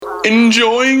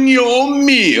Enjoying your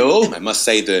meal? I must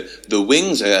say the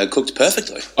wings are cooked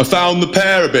perfectly. I found the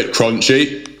pear a bit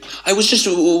crunchy. I was just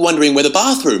wondering where the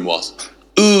bathroom was.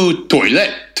 Ooh,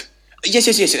 toilet. Yes.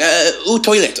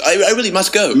 Toilet. I really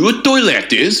must go. Ooh,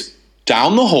 toilet is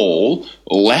down the hall,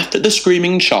 left at the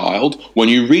Screaming Child. When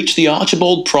you reach the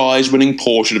Archibald Prize-winning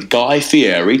portrait of Guy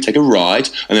Fieri, take a right,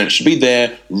 and then it should be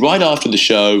there right after the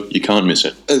show. You can't miss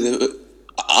it.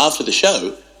 After the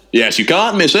show? Yes, you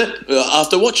can't miss it.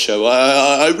 After what show?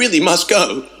 I really must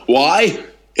go. Why?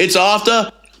 It's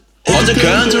after On the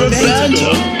Counter of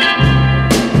Banter.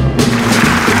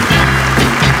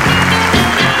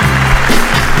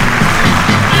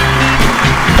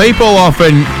 People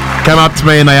often come up to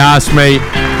me and they ask me,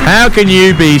 how can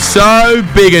you be so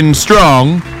big and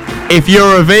strong if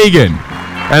you're a vegan?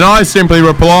 And I simply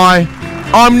reply,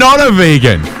 I'm not a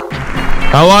vegan.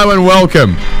 Hello and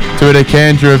welcome to a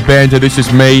Decanter of Banter. This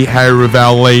is me, Harry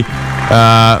Ravelli.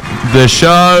 The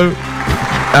show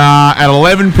at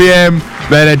 11 p.m.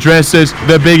 that addresses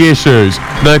the big issues,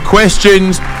 the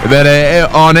questions that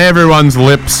are on everyone's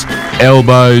lips,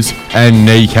 elbows and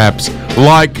kneecaps,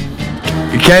 like,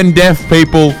 can deaf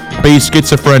people be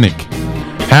schizophrenic?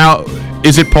 How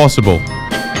is it possible?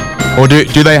 Or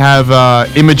do they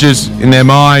have images in their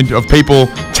mind of people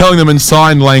telling them in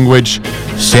sign language,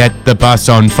 set the bus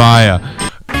on fire?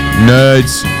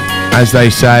 Nerds, as they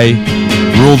say,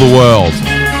 rule the world.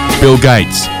 Bill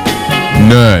Gates,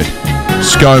 nerd.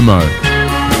 ScoMo,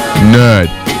 nerd.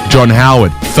 John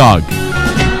Howard, thug.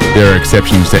 There are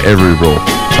exceptions to every rule.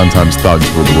 Sometimes thugs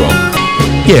rule the world.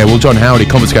 Yeah, well, John Howard, he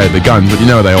confiscated the guns, but you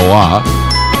know where they all are.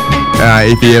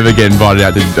 If you ever get invited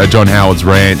out to John Howard's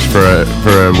ranch for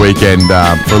a weekend,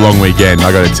 for a long weekend,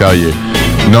 I got to tell you,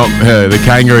 the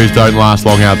kangaroos don't last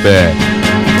long out there.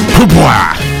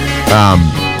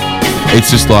 It's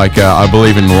just like I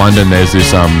believe in London. There's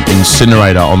this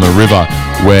incinerator on the river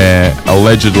where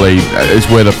allegedly is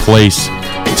where the police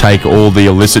take all the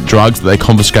illicit drugs that they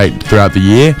confiscate throughout the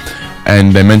year,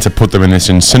 and they're meant to put them in this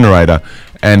incinerator.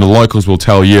 And locals will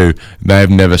tell you they've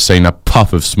never seen a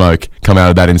puff of smoke come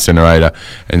out of that incinerator.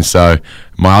 And so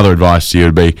my other advice to you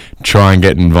would be try and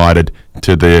get invited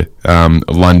to the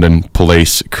London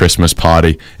police Christmas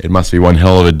party. It must be one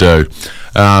hell of a do.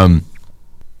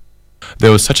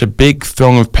 There was such a big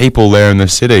throng of people there in the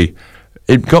city.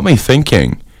 It got me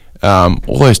thinking. All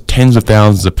those tens of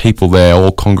thousands of people there,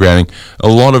 all congregating, a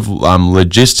lot of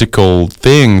logistical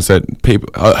things that people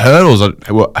hurdles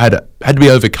that had to be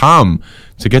overcome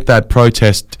to get that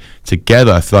protest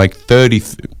together. Like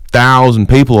 30,000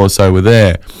 people or so were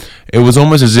there. It was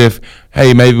almost as if,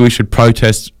 hey, maybe we should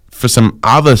protest for some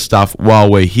other stuff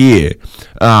while we're here.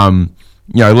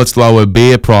 Let's lower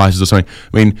beer prices or something.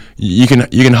 I mean, you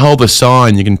can hold the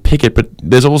sign, you can pick it, but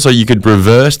there's also, you could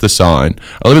reverse the sign.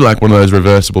 A little bit like one of those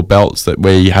reversible belts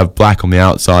where you have black on the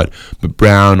outside but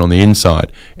brown on the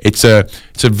inside. It's a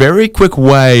very quick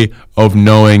way of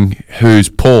knowing who's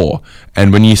poor.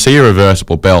 And when you see a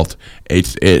reversible belt,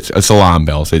 it's alarm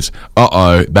bells. It's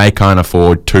they can't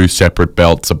afford two separate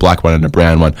belts, a black one and a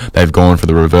brown one. They've gone for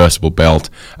the reversible belt.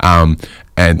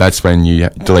 And that's when you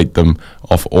delete them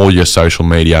off all your social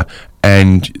media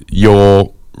and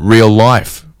your real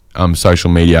life social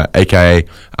media, aka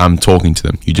talking to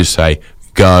them. You just say,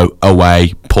 go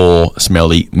away, poor,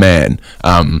 smelly man.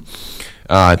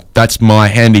 That's my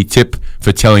handy tip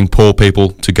for telling poor people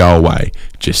to go away.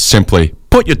 Just simply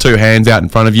put your two hands out in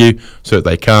front of you so that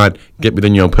they can't get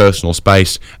within your personal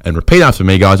space, and repeat after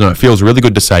me, guys. And it feels really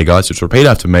good to say, guys. Just repeat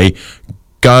after me.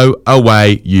 Go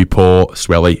away, you poor,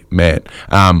 swelly man.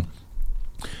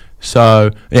 So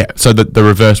the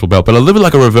reversible belt. But a little bit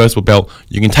like a reversible belt,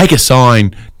 you can take a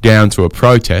sign down to a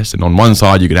protest, and on one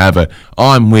side you could have a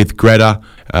I'm with Greta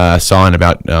sign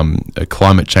about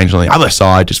climate change. On the other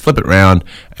side, just flip it around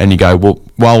and you go, well,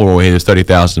 while we're all here, there's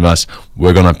 30,000 of us,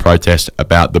 we're going to protest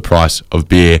about the price of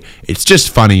beer. It's just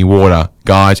funny water,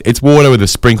 guys. It's water with a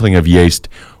sprinkling of yeast.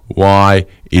 Why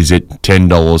is it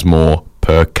 $10 more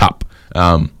per cup?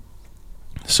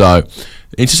 So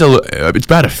it's just it's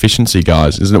about efficiency,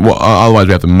 guys, isn't it? Well, otherwise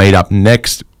we have to meet up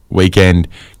next weekend,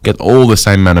 get all the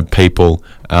same amount of people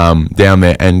down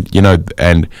there, and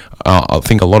I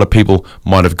think a lot of people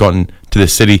might have gotten to the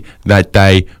city that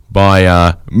day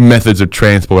by methods of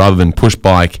transport other than push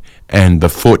bike and the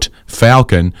foot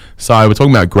falcon. So we're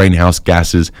talking about greenhouse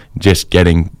gases just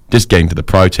getting to the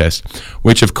protest,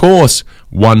 which of course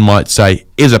one might say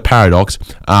is a paradox.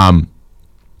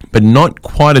 But not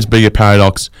quite as big a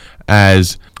paradox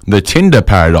as the Tinder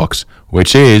paradox,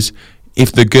 which is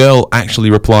if the girl actually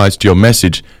replies to your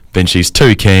message, then she's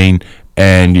too keen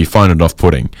and you find it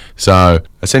off-putting. So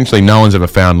essentially no one's ever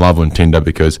found love on Tinder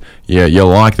because you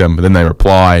like them, but then they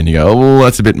reply and you go, oh,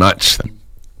 that's a bit much.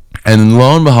 And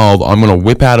lo and behold, I'm going to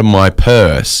whip out of my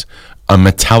purse a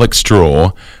metallic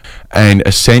straw and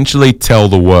essentially tell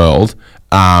the world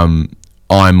I'm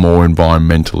more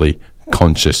environmentally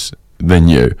conscious than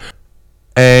you.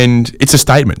 And it's a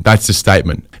statement. That's a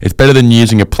statement. It's better than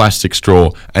using a plastic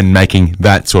straw and making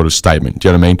that sort of statement. Do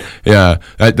you know what I mean? Yeah,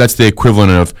 that's the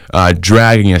equivalent of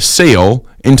dragging a seal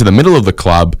into the middle of the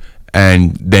club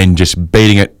and then just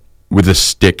beating it with a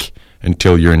stick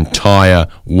until your entire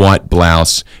white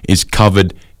blouse is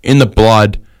covered in the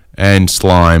blood and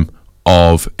slime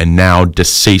of a now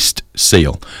deceased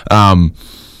seal.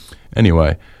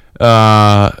 Anyway,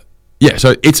 yeah,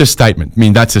 so it's a statement. I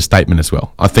mean, that's a statement as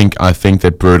well. I think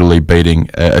that brutally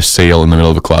beating a seal in the middle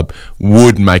of a club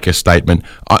would make a statement.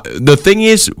 The thing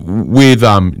is, with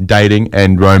dating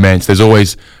and romance, there's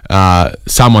always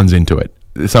someone's into it.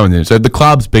 So if the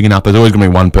club's big enough, there's always going to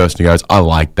be one person who goes, I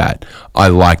like that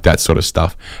sort of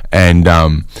stuff. And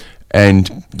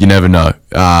you never know.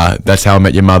 That's how I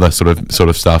met your mother sort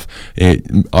of stuff.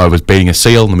 I was beating a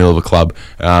seal in the middle of a club.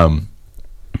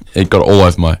 It got all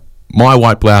over my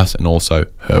white blouse and also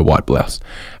her white blouse,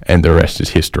 and the rest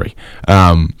is history.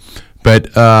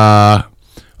 But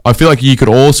I feel like you could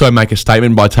also make a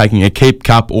statement by taking a keep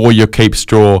cup or your keep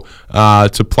straw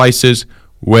to places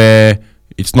where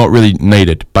it's not really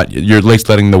needed, but you're at least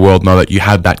letting the world know that you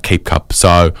have that keep cup.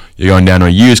 So you're going down to a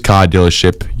used car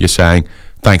dealership, you're saying,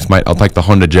 thanks mate, I'll take the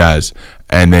Honda Jazz,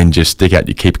 and then just stick out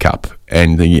your keep cup,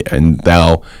 and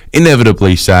they'll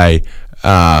inevitably say,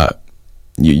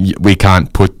 we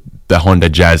can't put the Honda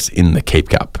Jazz in the keep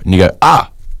cup. And you go,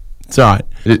 it's all right,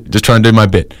 just trying to do my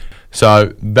bit.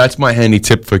 So that's my handy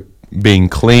tip for being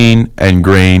clean and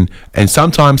green and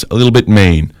sometimes a little bit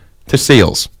mean to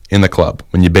seals in the club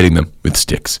when you're beating them with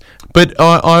sticks. But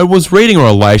I was reading a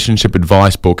relationship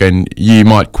advice book, and you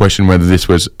might question whether this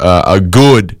was a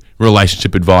good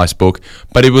relationship advice book,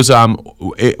 but it was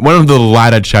one of the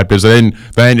latter chapters. They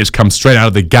didn't just come straight out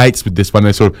of the gates with this one.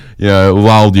 They sort of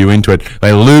lulled you into it. They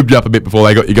lubed up a bit before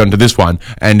you got into this one,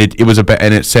 and it was about,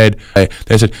 and it said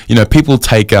they said people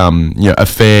take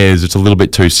affairs it's a little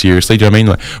bit too seriously. Do you know what I mean?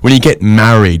 Like when you get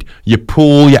married, you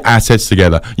pool your assets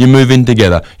together, you move in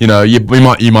together. You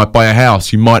might buy a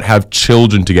house, you might have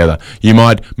children together, you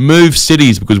might move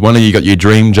cities because one of you got your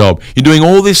dream job. You're doing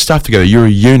all this stuff together. You're a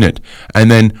unit,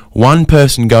 and then one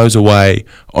person goes away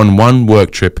on one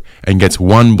work trip and gets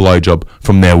one blowjob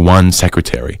from their one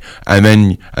secretary, and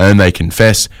then they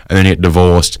confess, and then you get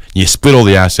divorced. You split all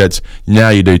the assets. Now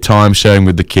you do time sharing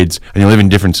with the kids, and you live in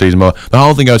different cities. The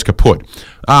whole thing goes kaput.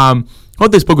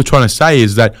 What this book was trying to say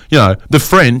is that, the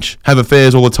French have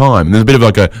affairs all the time. And there's a bit of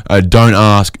like a don't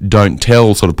ask, don't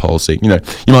tell sort of policy. You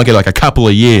might get like a couple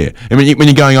a year. And when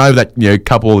you're going over that,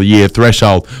 couple a year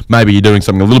threshold, maybe you're doing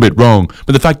something a little bit wrong.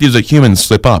 But the fact is that humans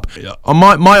slip up.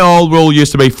 My old rule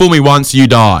used to be, fool me once, you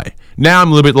die. Now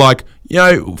I'm a little bit like,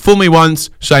 fool me once,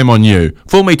 shame on you.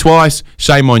 Fool me twice,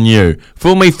 shame on you.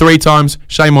 Fool me 3 times,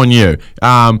 shame on you.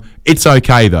 It's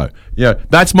okay though.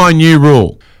 That's my new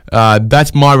rule.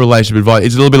 That's my relationship advice.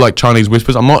 It's a little bit like Chinese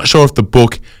whispers. I'm not sure if the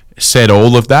book said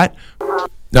all of that.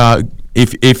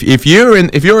 If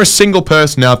you're a single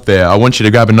person out there, I want you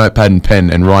to grab a notepad and pen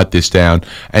and write this down.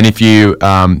 And if you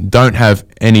don't have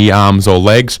any arms or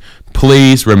legs,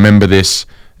 please remember this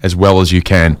as well as you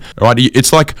can. All right,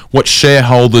 it's like what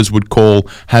shareholders would call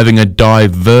having a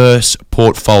diverse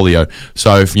portfolio.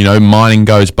 So if mining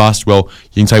goes bust, well,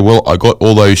 you can say, well, I got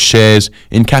all those shares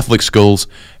in Catholic schools,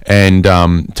 and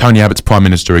Tony Abbott's prime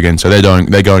minister again, so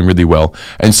they're going really well.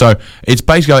 And so it's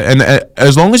basically, and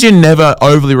as long as you're never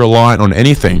overly reliant on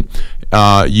anything,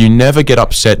 you never get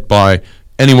upset by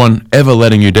anyone ever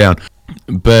letting you down.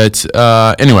 But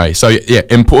anyway, so yeah,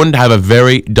 important to have a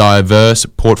very diverse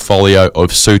portfolio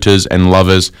of suitors and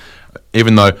lovers,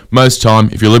 even though most of the time,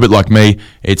 if you're a little bit like me,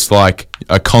 it's like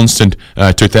a constant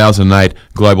 2008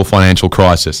 global financial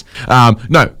crisis.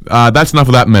 That's enough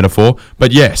of that metaphor,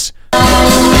 but yes.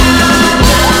 Wow.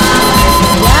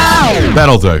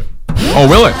 That'll do. Oh,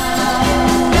 will it?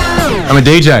 I'm a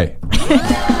DJ.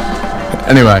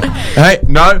 Anyway, hey,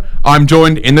 no, I'm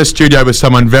joined in the studio with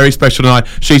someone very special tonight.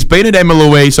 She's been at Emma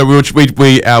Louise, so we were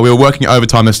working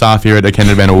overtime, the staff here at the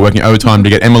Canada Band were working overtime to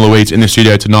get Emma Louise in the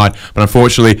studio tonight, but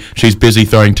unfortunately, she's busy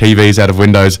throwing TVs out of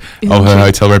windows of her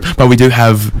hotel room. But we do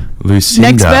have Lucinda.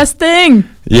 Next best thing.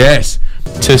 Yes.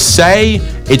 To say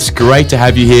it's great to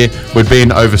have you here would be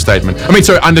an overstatement. I mean,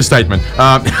 sorry, understatement.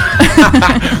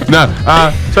 No.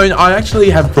 So I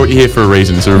actually have brought you here for a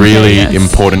reason. It's a really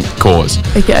important cause.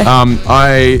 Okay.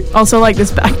 I also like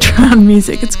this background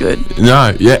music. It's good.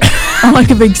 No, yeah. I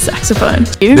like a big saxophone.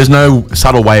 There's no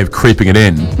subtle way of creeping it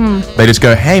in. They just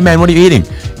go, "Hey man, what are you eating?"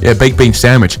 "Yeah, baked bean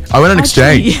sandwich." "I went on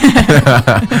exchange."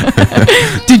 Yeah.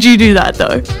 Did you do that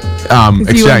though?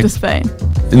 Exchange. You went to Spain.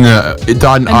 No, it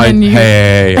done.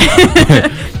 Hey.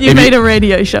 You made a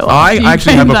radio show. I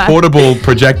actually have a portable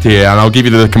projector here, and I'll give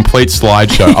you the complete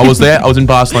slideshow. I was there. I was in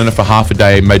Barcelona for half a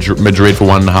day, Madrid for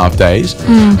 1.5 days.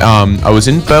 I was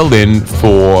in Berlin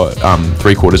for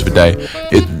 3/4 of a day.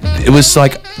 It was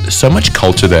like so much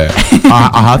culture there.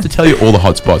 I have to tell you all the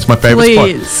hot spots. My favorite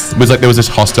spot was like there was this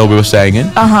hostel we were staying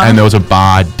in, and there was a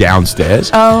bar downstairs.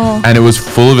 And it was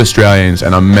full of Australians,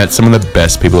 and I met some of the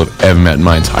best people I've ever met in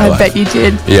my entire life. I bet you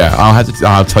did. Yeah,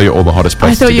 I'll tell you all the hottest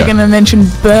places. I thought you were going to mention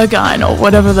Berghain or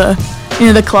whatever the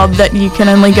club that you can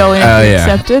only go in if you're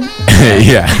accepted.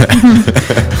 Yeah.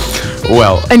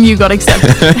 Well. And you got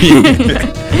accepted.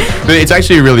 It's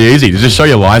actually really easy to just show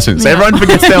your license. Yeah. Everyone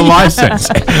forgets their license.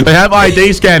 They have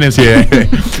ID scanners here.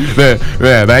 They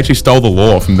actually stole the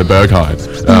law from the Berghain.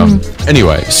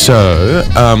 Anyway, so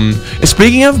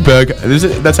speaking of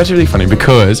that's actually really funny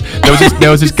because there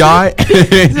was this guy.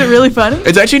 Is it really funny?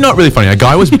 It's actually not really funny. A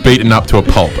guy was beaten up to a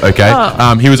pulp. Okay,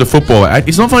 he was a footballer.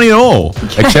 It's not funny at all,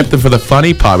 except for the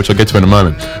funny part, which I'll get to in a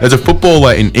moment. There's a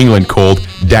footballer in England called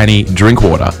Danny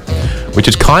Drinkwater, which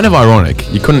is kind of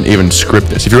ironic. You couldn't even script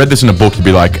this. If you read this in a book, you'd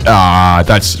be like,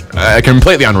 that's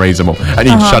completely unreasonable. And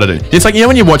you'd shut it in. It's like,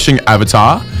 when you're watching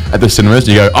Avatar at the cinemas,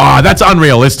 and you go, that's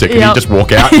unrealistic. And you just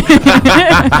walk out.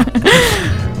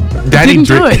 Didn't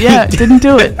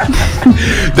do it.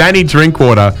 Danny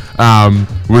Drinkwater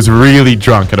was really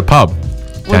drunk at a pub.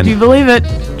 Would you believe it?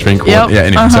 Drinkwater. Yep. Yeah,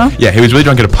 anyway. So, he was really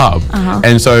drunk at a pub.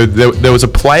 And so there was a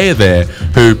player there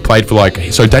who played for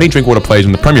so Danny Drinkwater plays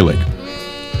in the Premier League.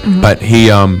 But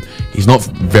he's not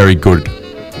very good.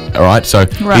 All right, so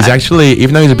he's actually,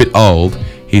 even though he's a bit old,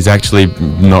 he's actually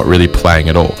not really playing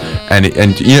at all. And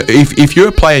if you're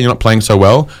a player and you're not playing so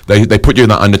well, they put you in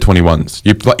the under 21s.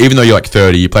 Even though you're like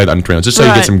 30, you play the under 21s just so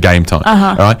you get some game time.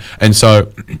 All right, and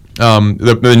so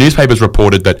the newspapers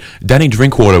reported that Danny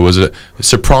Drinkwater was a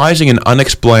surprising and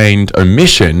unexplained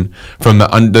omission from the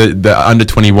under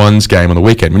 21s game on the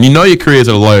weekend. When you know your career's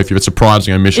at a low, if you're a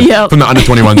surprising omission from the under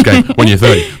 21s game when you're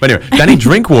 30. But anyway, Danny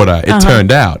Drinkwater, it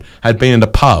turned out, had been in a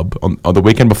pub on the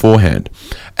weekend beforehand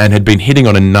and had been hitting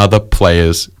on another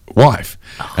player's wife.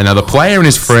 And now the player and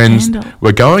his friends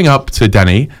were going up to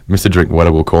Danny, Mr.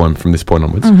 Drinkwater, we'll call him from this point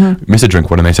onwards, Mr.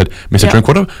 Drinkwater, and they said, "Mr.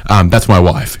 Drinkwater, that's my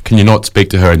wife. Can you not speak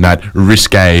to her in that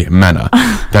risque manner?"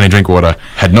 Danny Drinkwater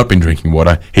had not been drinking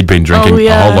water. He'd been drinking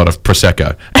a whole lot of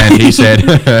Prosecco. And he said,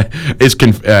 that's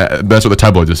what the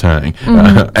tabloids are saying.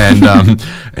 And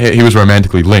he was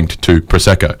romantically linked to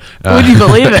Prosecco. Would you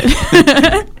believe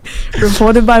it?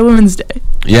 Reported by Women's Day.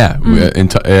 Yeah,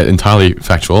 entirely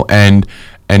factual. And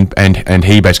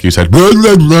he basically said blah,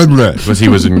 blah, blah, blah, because he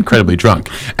was incredibly drunk,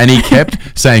 and he kept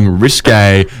saying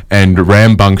risque and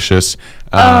rambunctious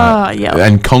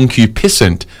and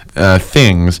concupiscent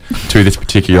things to this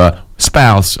particular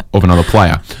spouse of another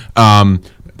player.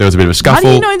 There was a bit of a scuffle. How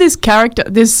do you know this character,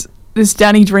 this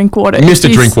Danny Drinkwater?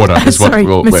 Mr. Drinkwater is what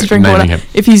we're naming him.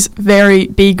 If he's very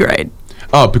B grade.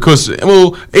 Oh, because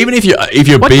even if you're what B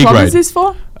grade. What club is this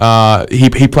for?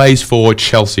 He plays for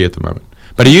Chelsea at the moment.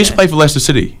 But he used to play for Leicester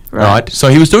City, right? So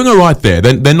he was doing all right there.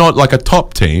 They're not like a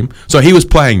top team, so he was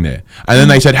playing there. And then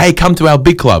they said, "Hey, come to our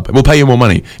big club. We'll pay you more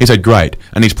money." He said, "Great."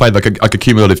 And he's played like a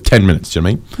cumulative 10 minutes. Do you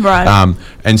know what I mean? Right.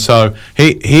 And so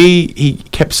he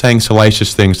kept saying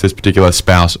salacious things to this particular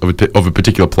spouse of a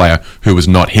particular player who was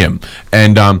not him.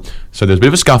 And so there's a bit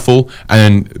of a scuffle,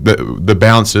 and then the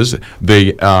bouncers,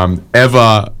 the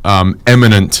ever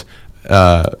eminent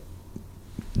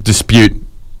dispute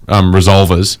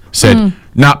resolvers said,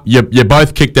 "No, you're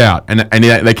both kicked out," and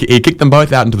he kicked them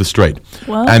both out into the street.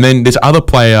 What? And then this other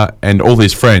player and all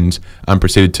his friends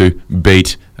proceeded to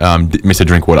beat Mr.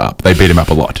 Drinkwater up. They beat him up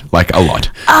a lot.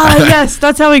 Yes,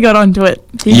 that's how he got onto it.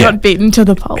 He got beaten to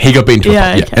the pulp. He got beaten to the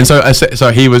pulp. Okay. Yeah, and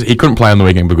so he couldn't play on the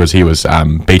weekend because he was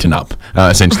beaten up.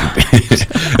 Essentially,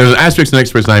 there was an asterisk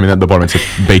next to his name, and at the bottom it said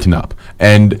 "beaten up."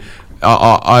 And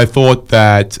I thought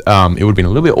that it would have been a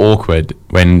little bit awkward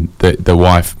when the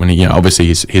wife, when he,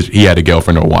 obviously he had a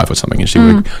girlfriend or a wife or something, and she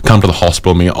would come to the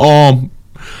hospital and be, "Oh,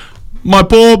 my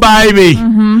poor baby,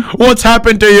 what's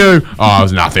happened to you?" "Oh, it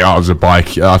was nothing. Oh, it was a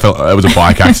bike. I felt it was a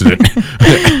bike accident."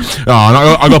 "Oh, and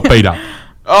I got beat up."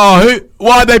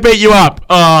 Why'd they beat you up?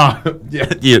 Oh,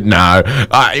 no.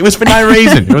 It was for no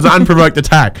reason. It was an unprovoked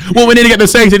attack. Well, we need to get the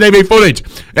CCTV footage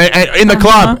in the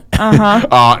club.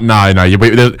 Oh, no.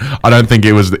 I don't think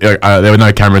it was. There were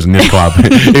no cameras in this club.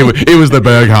 It was the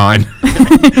Berghain.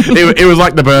 It was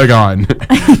like the Berghain,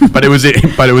 but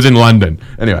it was in London.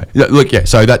 Anyway, look, yeah.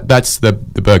 So that's the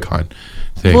Berghain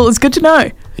thing. Well, it's good to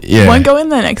know. Yeah. Won't go in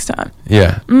there next time.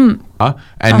 Yeah.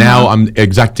 And now I'm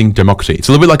exacting democracy. It's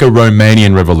a little bit like a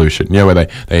Romanian revolution, where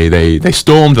they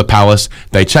stormed the palace,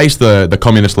 they chased the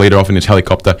communist leader off in his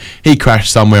helicopter, he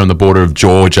crashed somewhere on the border of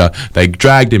Georgia, they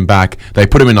dragged him back, they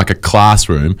put him in like a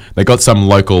classroom, they got some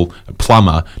local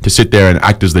plumber to sit there and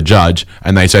act as the judge,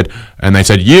 and they said,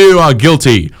 you are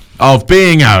guilty of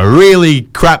being a really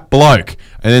crap bloke.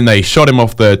 And then they shot him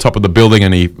off the top of the building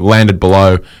and he landed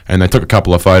below, and they took a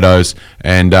couple of photos,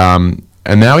 and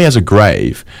now he has a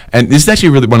grave. And this is actually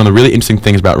really one of the really interesting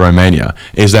things about Romania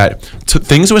is that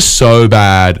things were so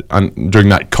bad during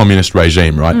that communist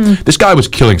regime, right? This guy was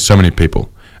killing so many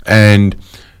people. And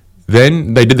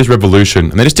then they did this revolution,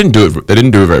 and they just didn't do it. They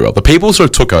didn't do it very well. The people sort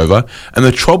of took over, and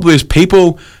the trouble is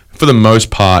people, for the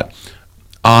most part,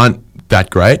 aren't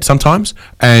that great sometimes,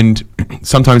 and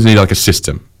sometimes you need like a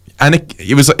system. And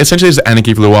it was essentially just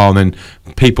anarchy for a while, and then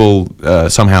people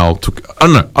somehow took. I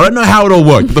don't know how it all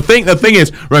worked. But the thing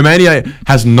is, Romania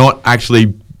has not actually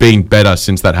been better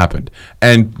since that happened,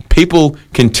 and people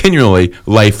continually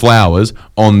lay flowers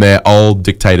on their old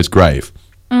dictator's grave.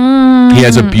 He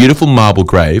has a beautiful marble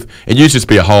grave. It used to just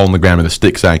be a hole in the ground with a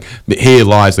stick saying, "Here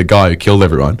lies the guy who killed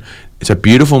everyone." It's a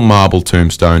beautiful marble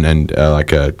tombstone and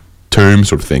like a tomb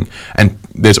sort of thing, and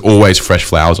there's always fresh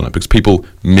flowers on it because people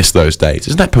miss those days.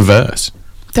 Isn't that perverse?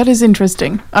 That is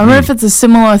interesting. I wonder if it's a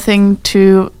similar thing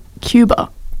to Cuba.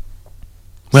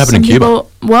 What happened in Cuba?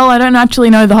 Well, I don't actually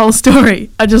know the whole story.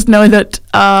 I just know that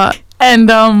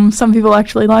some people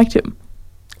actually liked him.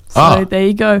 So there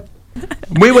you go.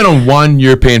 We went on one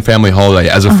European family holiday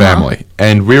as a family,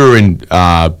 and we were in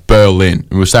Berlin.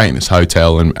 We were staying in this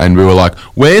hotel, and we were like,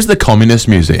 "Where's the Communist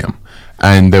Museum?"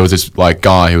 And there was this like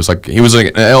guy who was like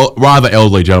a rather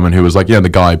elderly gentleman who was like, the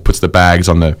guy who puts the bags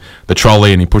on the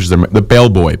trolley and he pushes the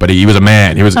bellboy, but he was a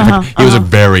man. He was a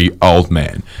very old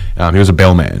man. He was a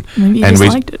bellman. Maybe and we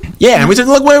liked it. Yeah, and we said,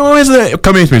 look, where's the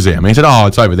Communist Museum? And he said,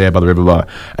 it's over there by the river. Blah.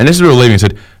 And as we were leaving, he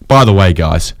said, by the way,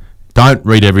 guys, don't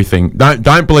read everything.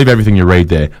 Don't believe everything you read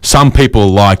there. Some people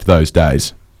liked those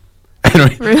days.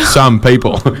 Really? Some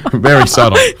people, very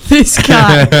subtle. This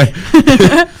guy.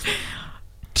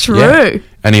 True. Yeah.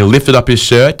 And he lifted up his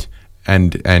shirt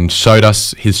and showed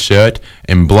us his shirt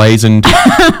emblazoned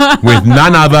with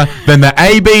none other than the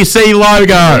ABC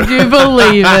logo. Do you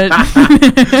believe it?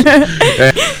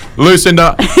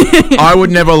 Lucinda, I would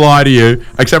never lie to you,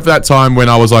 except for that time when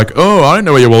I was like, I don't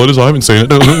know where your wallet is, I haven't seen it.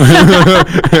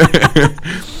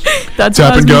 That's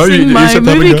how I was missing my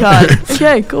movie card.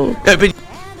 Okay, cool. Yeah, but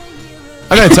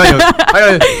I gotta tell you,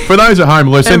 for those at home,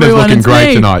 Lucinda's looking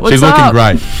great tonight. She's looking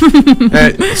great.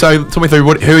 So, talk me through,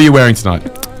 who are you wearing tonight?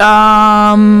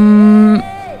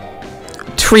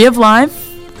 Tree of Life.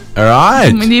 All right.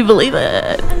 Can you believe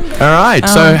it? All right.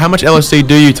 So, how much LSD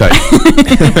do you take?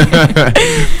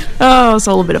 It's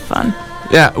all a bit of fun.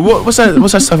 Yeah. What's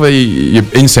that stuff where you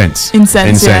incense?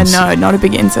 Incense. Yeah. No, not a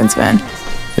big incense fan.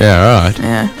 Yeah, right.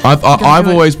 Yeah. I've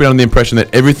always been under the impression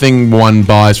that everything one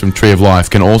buys from Tree of Life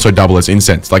can also double as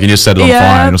incense. Like you just set it on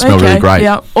fire and it'll smell really great.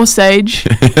 Yeah, or sage.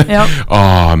 Yep.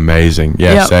 Oh, amazing.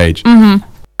 Yeah, sage. Mm-hmm.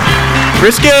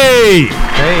 Briskey!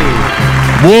 Hey.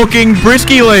 Walking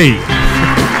Briskey-ly.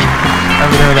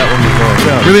 Haven't heard that one before.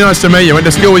 No. Really nice to meet you. Went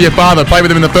to school with your father. Played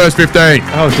with him in the first 15.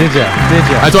 Oh, did ya?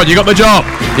 That's right. You got the job.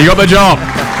 How's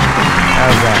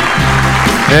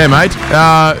that? Yeah, mate.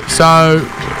 So...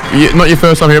 not your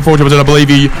first time here at Fortune, but I believe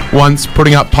you once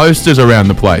putting up posters around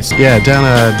the place. Yeah, down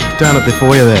at the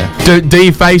foyer there.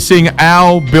 Defacing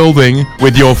our building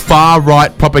with your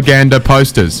far-right propaganda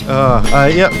posters.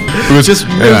 Yep. It was just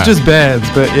bands,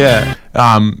 but yeah.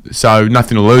 So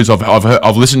Nothing to Lose.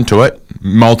 I've listened to it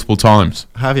multiple times.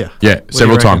 Have you? Yeah,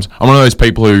 several times. I'm one of those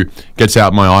people who gets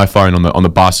out my iPhone on the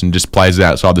bus and just plays it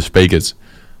outside the speakers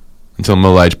until a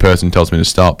middle-aged person tells me to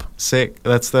stop. Sick.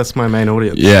 That's my main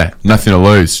audience. Yeah, Nothing to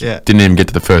Lose. Yeah. Didn't even get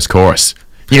to the first chorus.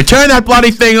 You turn that bloody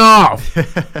thing off!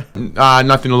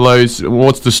 Nothing to Lose.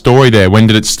 What's the story there? When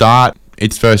did it start?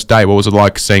 Its first day. What was it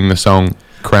like seeing the song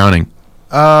Crowning?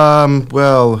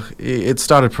 Well, it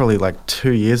started probably like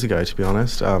 2 years ago, to be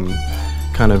honest.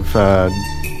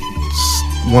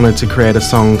 Wanted to create a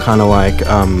song kind of like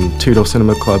Two Door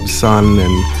Cinema Club's Sun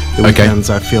and The Weeknd's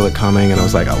I Feel It Coming, and I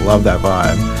was like, I love that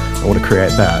vibe. I want to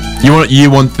create that. You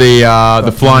want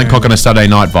the flying cock on a Saturday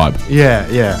night vibe?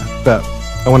 Yeah, but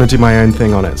I want to do my own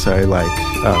thing on it. So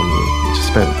just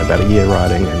spent about a year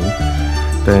writing,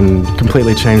 and then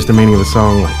completely changed the meaning of the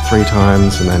song 3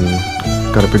 times, and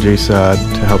then got a producer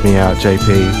to help me out,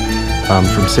 JP,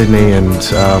 from Sydney,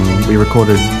 and we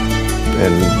recorded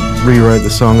and rewrote the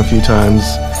song a few times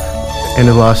end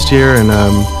of last year, and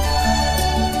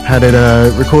had it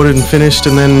recorded and finished,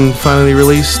 and then finally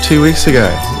released 2 weeks ago.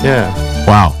 Yeah.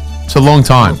 Wow. It's a long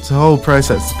time. It's a whole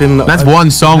process. That's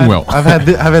one song, Will. I've had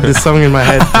this song in my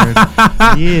head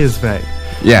for years, mate.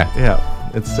 Yeah.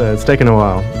 Yeah. It's taken a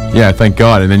while. Yeah, thank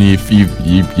God. And then you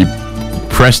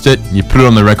pressed it, you put it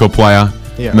on the record player,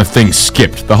 and the thing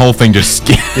skipped. The whole thing just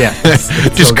skipped. Yeah.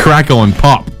 Just crackle and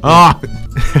pop. Ah.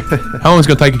 How long is it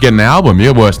going to take to get an album?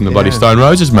 You're worse than the bloody Stone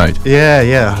Roses, mate.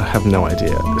 Yeah. I have no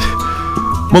idea.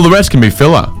 Well, the rest can be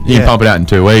filler. You can pump it out in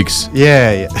 2 weeks.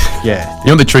 Yeah. You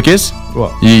know what the trick is?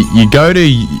 What? You go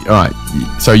to... Alright,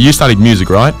 so you studied music,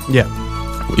 right? Yeah.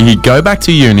 You go back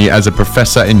to uni as a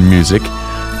professor in music.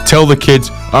 Tell the kids,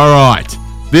 alright,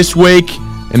 this week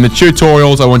in the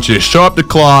tutorials, I want you to show up to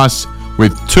class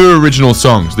with 2 original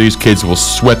songs. These kids will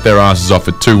sweat their asses off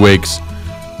for 2 weeks.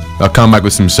 They'll come back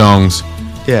with some songs.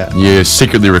 Yeah. You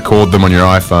secretly record them on your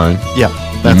iPhone. Yeah.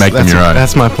 You make them your own.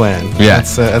 That's my plan. Yeah.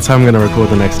 That's how I'm going to record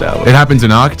the next album. It happens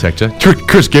in architecture.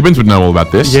 Chris Gibbons would know all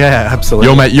about this. Yeah, absolutely.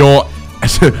 Your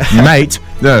mate,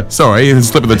 no, sorry,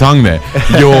 slip of the tongue there.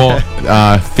 Your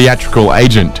theatrical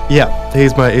agent. Yeah,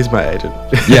 he's my agent.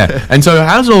 Yeah, and so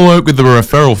how does it all work with the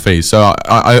referral fees? So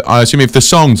I assume if the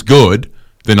song's good,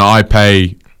 then I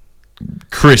pay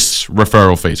Chris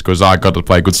referral fees because I got to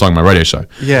play a good song on my radio show.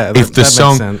 Yeah, that makes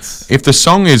sense. If the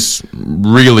song is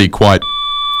really quite,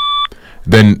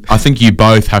 then I think you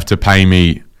both have to pay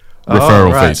me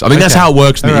referral fees. I think that's how it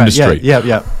works in the industry.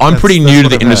 Yeah. I'm pretty new to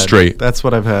the industry. That's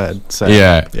what I've heard. So,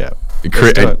 yeah.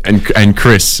 And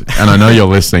Chris, and I know you're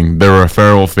listening, the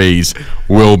referral fees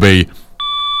will be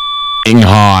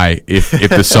high if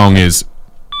the song is...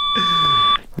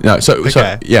 No, so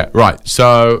yeah, right.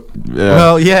 So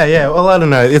well, I don't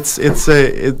know.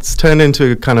 It's turned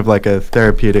into kind of like a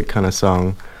therapeutic kind of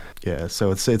song. Yeah,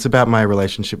 so it's about my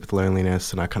relationship with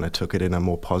loneliness, and I kind of took it in a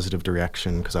more positive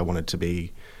direction because I wanted to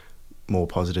be more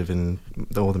positive in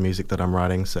all the music that I'm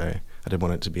writing. So I didn't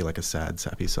want it to be like a sad,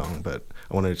 sappy song, but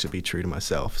I wanted it to be true to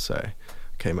myself. So I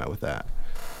came out with that.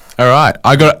 All right,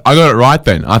 I got it right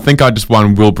then. I think I just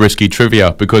won Will Briskey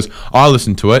trivia because I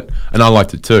listened to it and I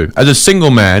liked it too. As a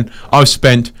single man, I've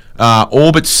spent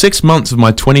all but 6 months of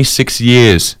my 26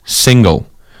 years single.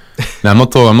 Now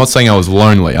I'm not saying I was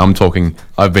lonely. I'm talking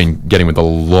I've been getting with a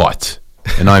lot,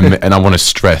 and I want to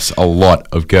stress a lot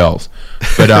of girls.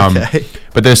 But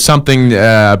but there's something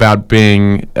about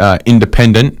being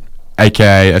independent.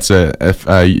 AKA, it's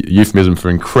a euphemism for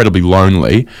incredibly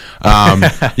lonely.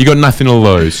 You got nothing to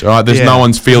lose, all right? There's no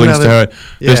one's feelings to hurt.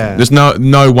 There's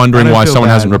no wondering why someone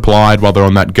hasn't replied while they're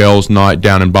on that girls' night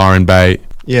down in Byron Bay.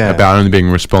 Yeah, about only being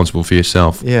responsible for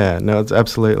yourself. Yeah, no, it's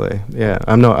absolutely. Yeah,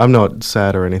 I'm not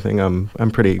sad or anything. I'm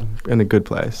pretty in a good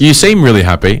place. You seem really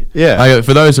happy. Yeah.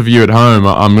 For those of you at home,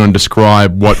 I'm going to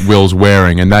describe what Will's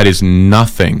wearing, and that is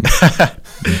nothing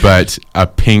but a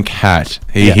pink hat.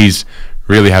 He's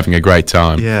really having a great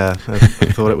time. Yeah, I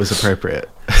thought it was appropriate.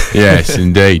 Yes,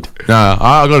 indeed. No,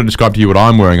 I got to describe to you what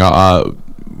I'm wearing.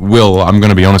 Will, I'm going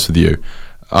to be honest with you.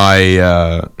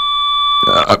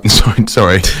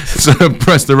 Sorry.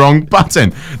 Pressed the wrong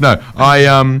button. No,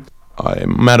 I'm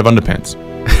out of underpants.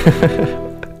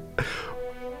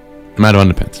 I'm out of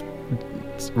underpants.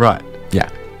 Right. Yeah.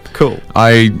 Cool.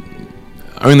 I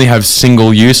only have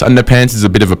single-use underpants. Is a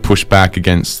bit of a pushback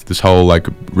against this whole like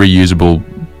reusable,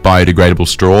 biodegradable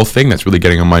straw thing that's really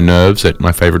getting on my nerves at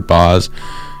my favorite bars.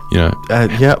 You know.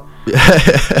 Yep.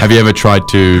 Have you ever tried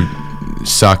to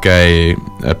suck a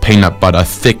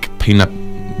thick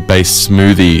peanut-based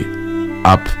smoothie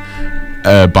up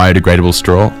a biodegradable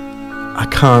straw? I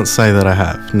can't say that I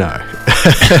have. No.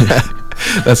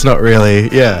 That's not really.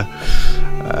 Yeah.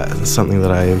 Something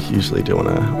that I usually do on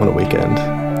a weekend.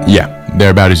 Yeah,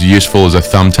 they're about as useful as a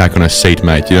thumbtack on a seat,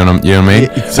 mate. You know what I mean?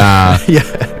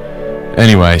 Yeah.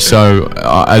 Anyway, so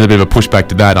as a bit of a pushback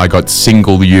to that, I got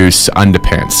single-use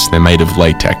underpants. They're made of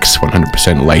latex,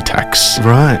 100% latex.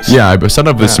 Right. Yeah, I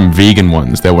started off with some vegan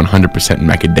ones. They're 100%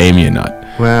 macadamia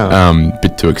nut. Wow.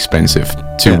 Bit too expensive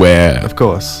to wear. Of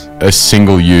course. A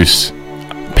single-use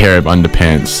pair of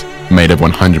underpants made of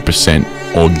 100%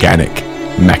 organic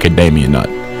macadamia nut.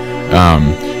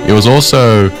 It was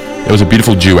also, there was a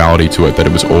beautiful duality to it, that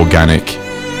it was organic,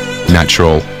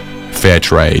 natural, fair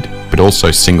trade, but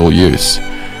also single use.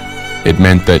 It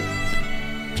meant that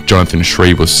Jonathan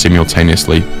Shree was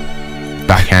simultaneously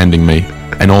backhanding me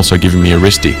and also giving me a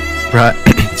wristy. Right.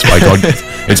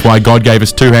 It's why God gave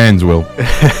us two hands, Will.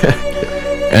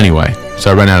 Anyway,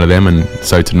 so I ran out of them, and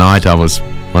so tonight I was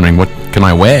wondering, what can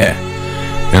I wear?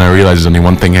 And I realised there's only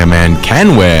one thing a man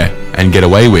can wear and get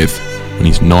away with when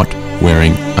he's not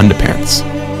wearing underpants,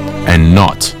 and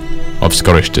not of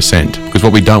Scottish descent. Because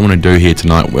what we don't want to do here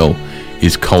tonight, Will,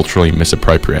 is culturally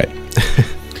misappropriate.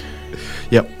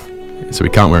 Yep. So we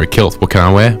can't wear a kilt. What can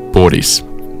I wear? Boardies.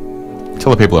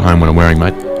 Tell the people at home what I'm wearing,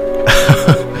 mate.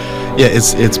 Yeah,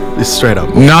 it's straight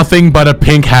up. Nothing but a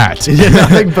pink hat. Yeah,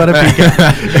 nothing but a pink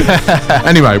hat.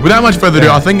 Anyway, without much further ado,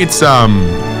 I think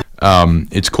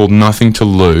it's called Nothing to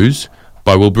Lose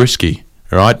by Will Briskey.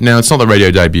 All right. Now, it's not the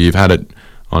radio debut. You've had it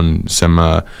on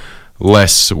some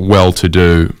less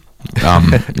well-to-do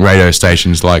radio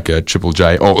stations like Triple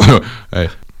J.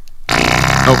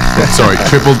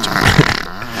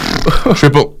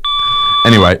 Triple.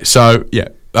 Anyway, so yeah,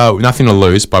 Nothing to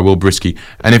Lose by Will Briskey.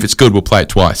 And if it's good, we'll play it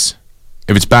twice.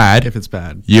 If it's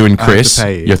bad, you and Chris,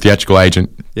 your theatrical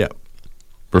agent,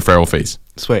 referral fees.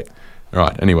 Sweet. All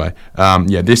right. Anyway,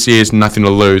 this is Nothing to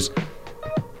Lose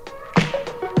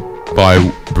by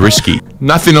Briskey.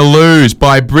 Nothing to Lose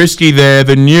by Briskey. There,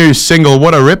 the new single.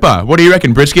 What a ripper! What do you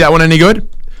reckon, Briskey? That one any good?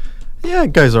 Yeah,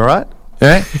 it goes all right.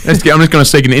 Yeah. I'm just going to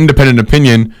seek an independent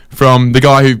opinion from the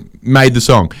guy who made the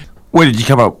song. Where did you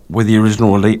come up with the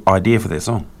original idea for that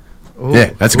song? Ooh.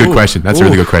 Yeah, that's a good question. That's a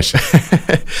really good question.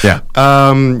 Yeah.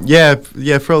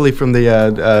 Probably from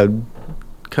the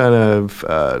kind of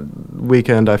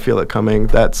Weekend I Feel It Coming,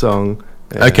 that song.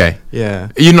 Okay. Yeah.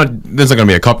 There's not going to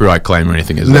be a copyright claim or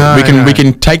anything, is there? We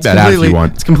can take that out if you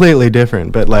want. It's completely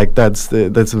different, but like that's the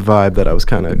vibe that I was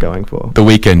kind of going for. The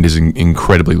Weeknd is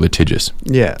incredibly litigious.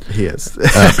 Yeah, he is.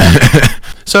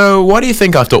 So what do you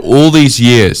think after all these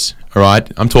years, all right,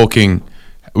 I'm talking,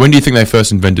 when do you think they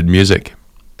first invented music?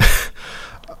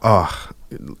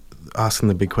 Asking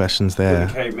the big questions there.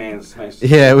 With the caveman smashed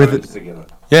together.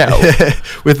 Yeah,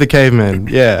 with the caveman.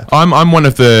 Yeah, I'm one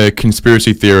of the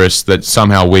conspiracy theorists that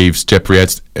somehow weaves Jeffrey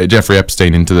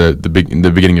Epstein into the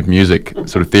beginning of music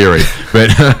sort of theory.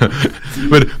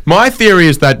 But my theory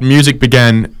is that music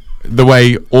began the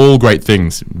way all great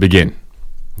things begin,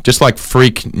 just like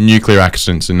freak nuclear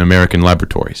accidents in American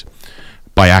laboratories,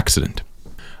 by accident.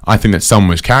 I think that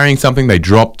someone was carrying something. They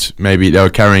dropped. Maybe they were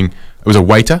carrying. It was a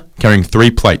waiter carrying 3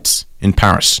 plates in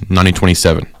Paris,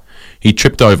 1927. He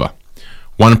tripped over.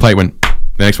 One plate went, the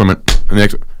next one went, and the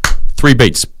next one. 3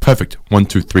 beats, perfect. 1,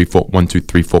 2, 3, 4. 1, 2,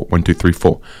 3, 4. 1, 2, 3,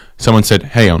 4. Someone said,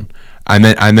 "Hey on," and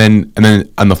then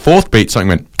on the 4th beat, something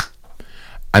went,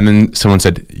 and then someone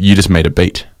said, "You just made a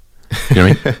beat." You know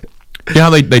what I mean? You know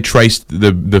how they traced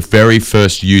the very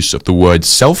first use of the word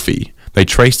selfie? They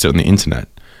traced it on the internet.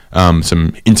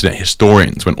 Some internet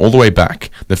historians went all the way back.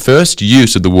 The first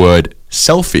use of the word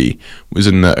selfie was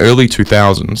in the early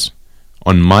 2000s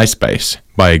on MySpace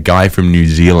by a guy from New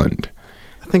Zealand.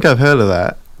 I think I've heard of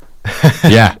that.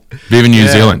 Yeah, Viva New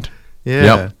Zealand. Yeah.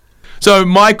 Yep. So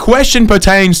my question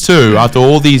pertains to, after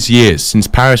all these years, since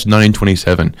Paris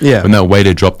 1927, when that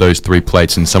waiter dropped those 3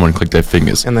 plates and someone clicked their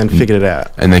fingers. And then figured it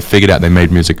out. And they figured out they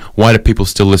made music. Why do people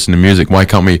still listen to music? Why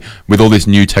can't we, with all this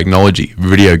new technology,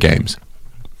 video games,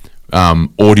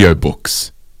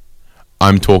 audiobooks,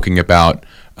 I'm talking about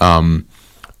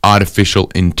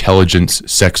artificial intelligence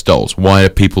sex dolls. Why are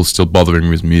people still bothering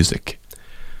with music?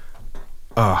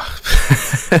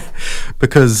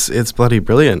 Because it's bloody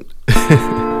brilliant.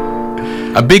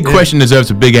 A big question deserves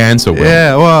a big answer, Will.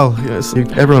 Yeah, well, yes,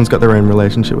 everyone's got their own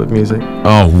relationship with music.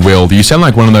 Oh, Will, do you sound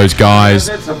like one of those guys?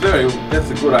 That's a good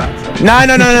answer. No.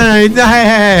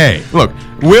 Hey. Look,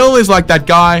 Will is like that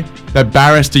guy, that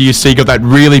barrister you see, got that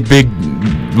really big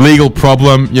legal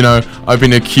problem. You know, I've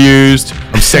been accused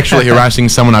of sexually harassing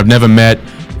someone I've never met.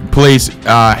 Please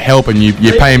help, and you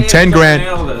pay him 10 grand.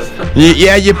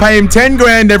 You pay him 10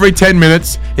 grand every 10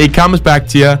 minutes. He comes back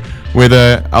to you with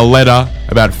a letter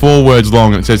about 4 words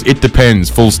long and it says, "It depends,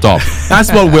 full stop."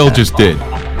 That's what Will just did.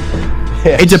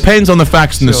 It depends on the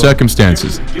facts and the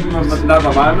circumstances. Give him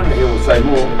another moment, he will say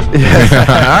more.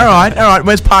 All right.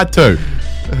 Where's part 2?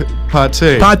 Part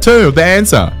 2. Part 2 of the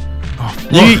answer.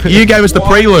 You gave us the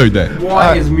prelude there.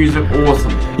 Why is music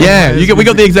awesome? Yeah, we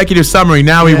got the executive summary.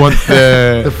 Now we want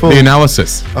the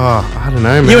analysis. Oh, I don't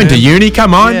know, man. You went to uni.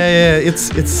 Come on. Yeah. It's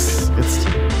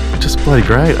just bloody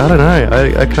great. I don't know.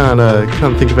 I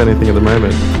can't think of anything at the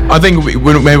moment. I think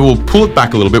maybe we'll pull it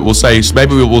back a little bit. We'll say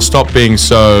maybe we'll stop being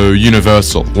so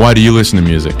universal. Why do you listen to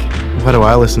music? Why do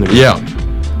I listen to music? Yeah.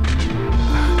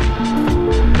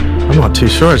 I'm not too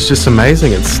sure. It's just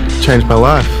amazing. It's changed my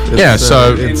life.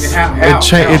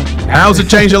 How's it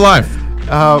changed your life?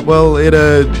 Well, it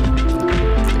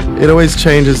always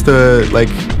changes the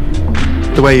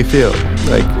way you feel.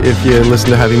 Like, if you listen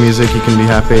to happy music, you can be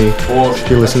happy. If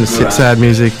you listen to sad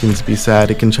music, you can be sad.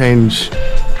 It can change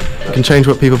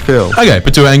what people feel. Okay,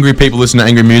 but do angry people listen to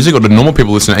angry music, or do normal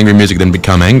people listen to angry music then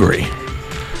become angry?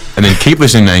 And then keep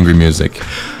listening to angry music?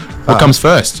 What comes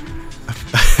first?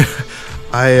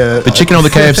 The chicken or the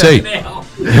KFC?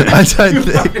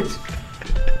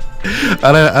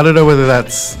 I don't know whether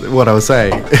that's what I was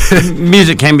saying.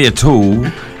 Music can be a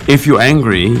tool. If you're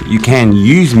angry, you can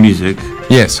use music.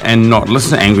 Yes. And not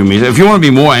listen to angry music. If you want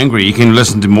to be more angry, you can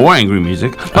listen to more angry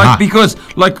music. Like, because,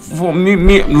 like, for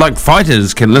me, like,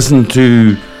 fighters can listen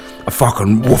to a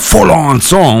fucking full-on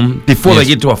song before they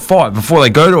get to a fight, before they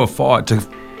go to a fight to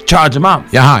charge them up.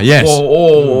 Yes.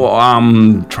 Or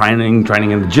training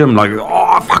in the gym, like,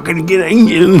 fucking get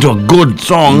into a good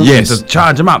song. Yes. To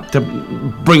charge them up, to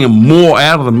bring them more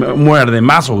out of their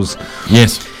muscles.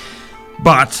 Yes.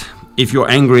 But if you're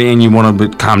angry and you want to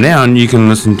calm down, you can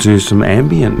listen to some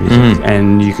ambient music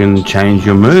and you can change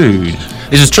your mood.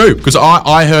 This is true, because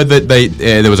I heard that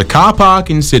there was a car park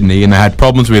in Sydney and they had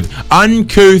problems with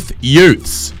uncouth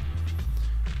youths.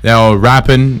 They were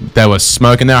rapping, they were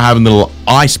smoking, they were having little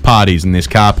ice parties in this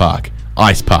car park.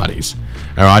 Ice parties.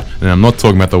 All right? And I'm not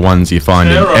talking about the ones you find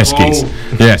in Eskies.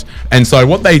 Yes. And so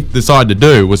what they decided to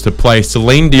do was to play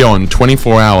Celine Dion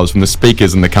 24 hours from the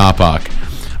speakers in the car park.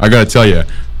 I got to tell you,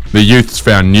 the youths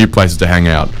found new places to hang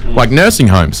out, like nursing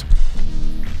homes.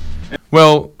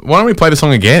 Well, why don't we play the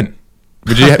song again?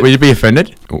 Would you be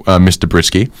offended, Mr.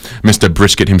 Briskey, Mr.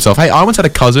 Brisket himself? Hey, I once had a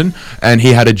cousin, and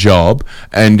he had a job,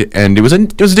 and it was a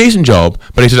decent job.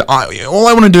 But he said, all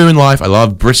I want to do in life, I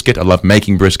love brisket, I love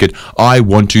making brisket. I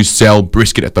want to sell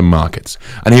brisket at the markets.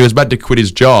 And he was about to quit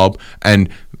his job and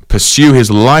pursue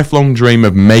his lifelong dream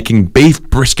of making beef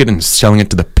brisket and selling it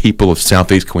to the people of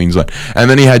Southeast Queensland. And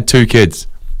then he had 2 kids.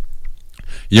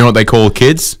 You know what they call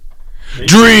kids?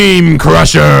 Dream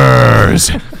Crushers!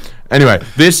 Anyway,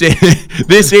 this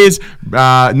is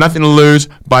Nothing to Lose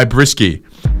by Briskey.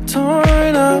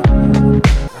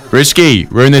 Briskey,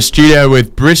 we're in the studio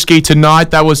with Briskey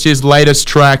tonight. That was his latest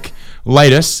track.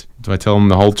 Latest? Do I tell him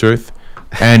the whole truth?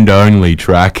 And only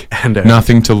track.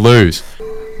 Nothing to Lose.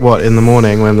 What, in the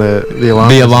morning when the alarm?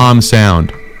 The alarm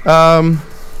sound.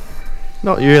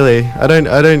 Not really. I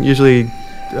don't usually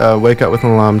wake up with an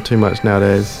alarm too much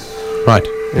nowadays. Right.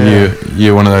 Yeah.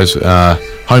 You're one of those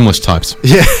homeless types.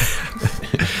 Yeah.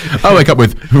 I wake up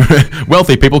with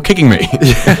wealthy people kicking me.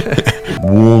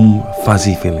 Warm,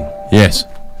 fuzzy feeling. Yes.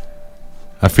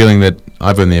 A feeling that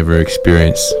I've only ever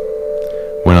experienced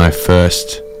when I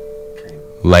first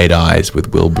laid eyes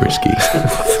with Will Briskey.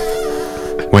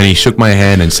 When he shook my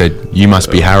hand and said, "You must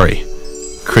be Harry.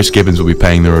 Chris Gibbons will be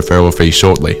paying the referral fee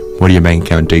shortly. What are your bank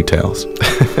account details?"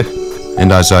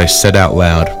 And as I said out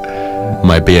loud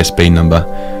my BSB number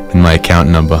and my account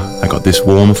number, I got this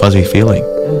warm, fuzzy feeling.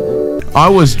 I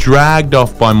was dragged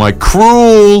off by my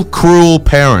cruel, cruel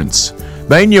parents.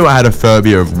 They knew I had a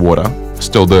phobia of water.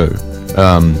 Still do.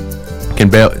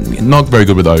 Not very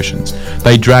good with oceans.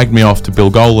 They dragged me off to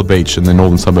Bilgola Beach in the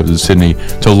northern suburbs of Sydney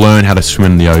to learn how to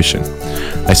swim in the ocean.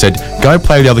 They said, go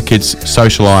play with the other kids,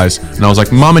 socialise. And I was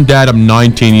like, Mum and Dad, I'm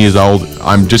 19 years old.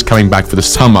 I'm just coming back for the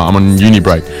summer. I'm on uni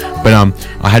break. But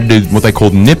I had to do what they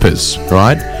called nippers,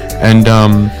 right?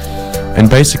 And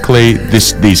basically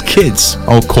these kids,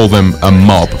 I'll call them a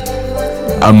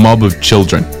mob of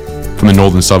children from the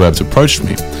northern suburbs approached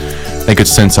me. They could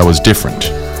sense I was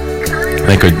different.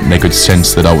 They could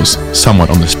sense that I was somewhat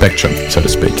on the spectrum, so to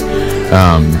speak.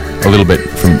 A little bit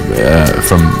from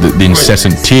the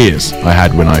incessant tears I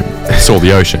had when I saw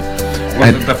the ocean.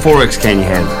 And the 4X can you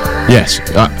had? Yes,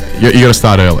 you got to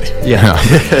start early. Yeah.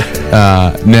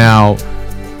 Now,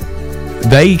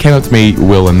 they came up to me,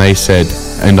 Will, and they said,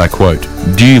 and I quote,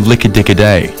 "Do you lick a dick a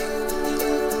day?"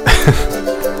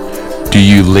 Do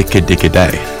you lick a dick a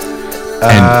day?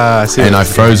 And I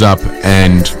froze up,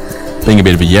 and being a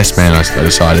bit of a yes man, I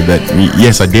decided that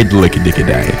yes, I did lick a dick a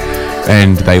day.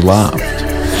 And they laughed.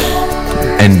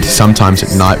 And sometimes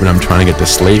at night when I'm trying to get to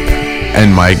sleep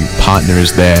and my partner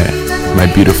is there, my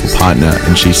beautiful partner,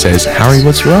 and she says, "Harry,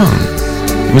 what's wrong?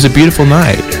 It was a beautiful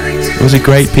night. It was a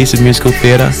great piece of musical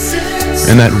theatre.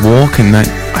 And that walk and that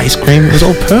ice cream, it was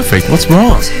all perfect. What's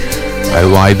wrong?" I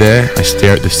lie there, I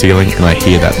stare at the ceiling, and I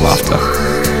hear that laughter.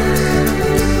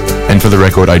 And for the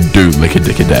record, I do lick a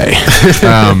dick a day.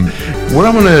 What I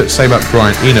want to say about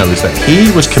Brian Eno is that he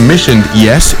was commissioned,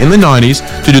 yes, in the 90s,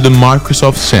 to do the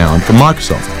Microsoft sound for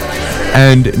Microsoft.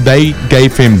 And they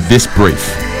gave him this brief.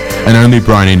 And only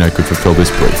Brian Eno could fulfill this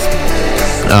brief.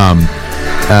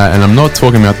 and I'm not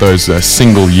talking about those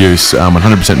single-use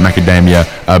 100% macadamia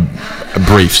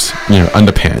briefs,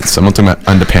 underpants. I'm not talking about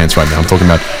underpants right now. I'm talking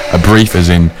about a brief as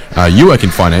in you work in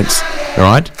finance, all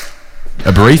right?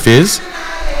 A brief is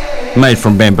Made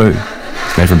from bamboo.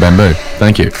 made from bamboo.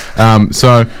 Thank you.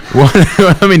 So what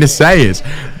I mean to say is,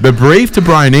 the brief to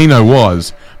Brian Eno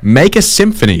was make a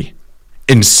symphony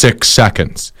in 6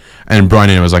 seconds. And Brian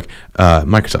Eno was like,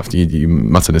 Microsoft, you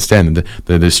must understand that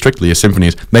there's strictly a symphony.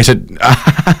 They said,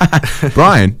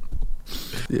 Brian,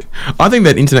 I think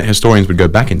that internet historians would go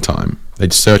back in time.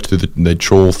 They'd search they'd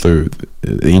trawl through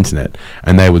the internet,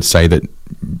 and they would say that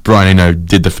Brian Eno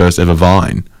did the first ever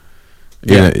Vine.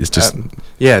 It's just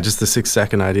just the 6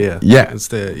 second idea. Yeah. It's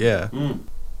the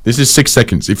This is 6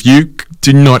 seconds. If you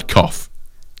do not cough,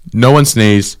 no one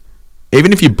sneeze,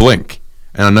 even if you blink,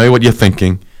 and I know what you're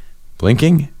thinking,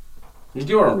 blinking?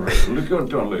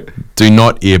 Do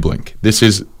not ear blink. This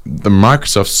is the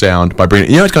Microsoft sound by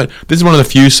bringing. This is one of the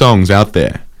few songs out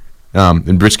there.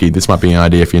 In Briskey, this might be an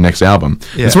idea for your next album.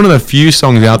 Yeah. It's one of the few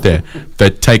songs out there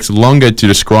that takes longer to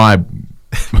describe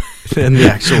than the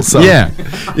actual song. Yeah.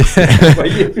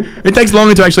 It takes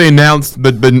longer to actually announce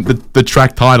the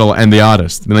track title and the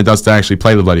artist than it does to actually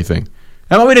play the bloody thing.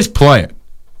 How about we just play it?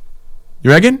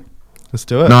 You reckon? Let's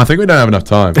do it. No, I think we don't have enough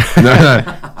time. No.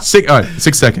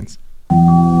 6 seconds.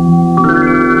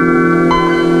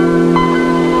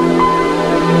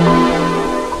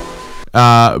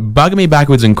 Bug me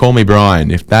backwards and call me Brian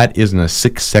if that isn't a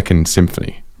 6 second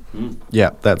symphony. Yeah,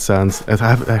 that sounds. I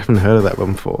haven't heard of that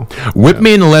one before. Whip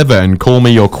me in leather and call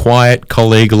me your quiet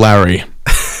colleague Larry.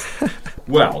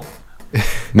 Well.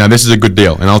 Now, this is a good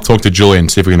deal, and I'll talk to Julian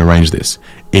and see if we can arrange this.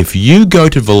 If you go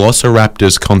to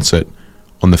Velociraptor's concert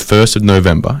on the 1st of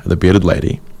November at the Bearded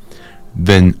Lady,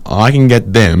 then I can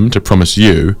get them to promise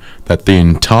you that the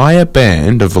entire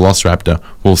band of Velociraptor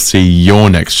will see your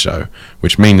next show,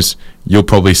 which means you'll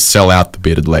probably sell out the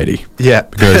Bearded Lady. Yeah,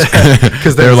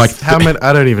 because they're like, how many?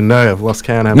 I don't even know. I've lost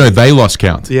count. No, they lost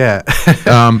count. Yeah.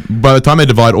 By the time they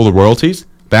divide all the royalties,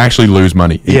 they actually lose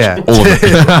money. Yeah, all of it.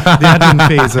 The admin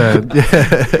fees are.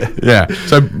 Yeah.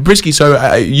 So Briskey,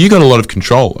 you got a lot of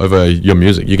control over your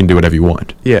music. You can do whatever you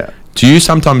want. Yeah. Do you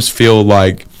sometimes feel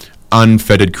like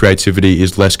unfettered creativity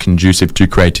is less conducive to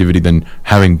creativity than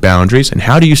having boundaries? And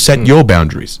how do you set your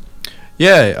boundaries?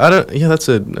 Yeah, I don't. Yeah, that's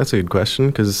a good question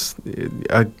because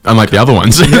unlike the other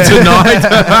ones tonight,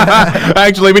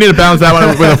 actually, we need to balance that one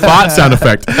with a fart sound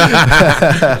effect.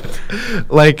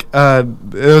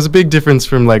 There was a big difference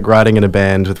from like writing in a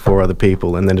band with 4 other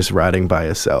people and then just writing by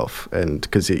yourself, and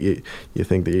because you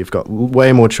think that you've got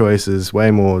way more choices,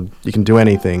 way more, you can do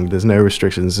anything. There's no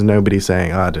restrictions. There's nobody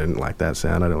saying, I don't like that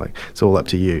sound. I don't like. It's all up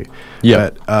to you.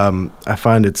 Yeah. But I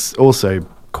find it's also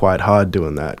quite hard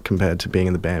doing that compared to being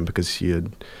in the band because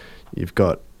you've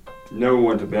got no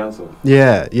one to bounce off.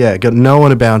 Yeah, got no one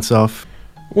to bounce off.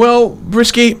 Well,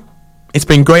 Briskey, it's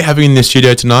been great having you in the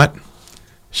studio tonight.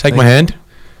 Shake my hand.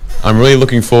 I'm really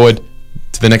looking forward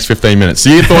to the next 15 minutes. So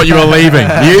you thought you were leaving.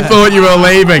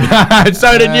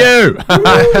 So did you. I'm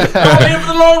here for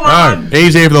the long run. No,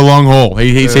 he's here for the long haul.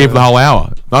 He's here for the whole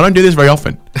hour. I don't do this very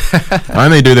often. I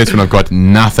only do this when I've got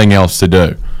nothing else to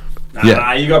do.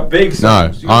 Nah, you got big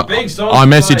songs. I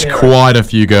messaged quite a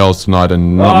few girls tonight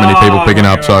and not many people picking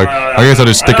up, so I guess I'll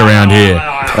just stick around here.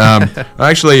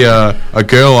 Actually, a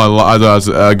girl I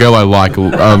like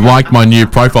liked my new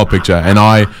profile picture, and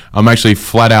I'm actually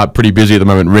flat out pretty busy at the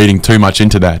moment reading too much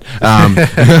into that.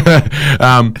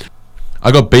 I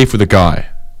got beef with a guy.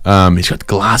 He's got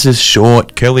glasses,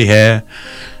 short, curly hair.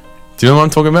 Do you know what I'm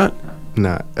talking about?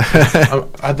 No.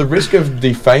 At the risk of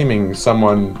defaming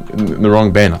someone in the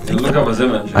wrong band, look up his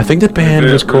image. I think the band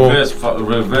was called.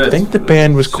 I think the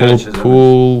band was called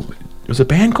Pool. Was the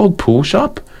band called Pool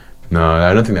Shop? No,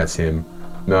 I don't think that's him.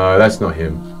 No, that's not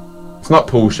him. It's not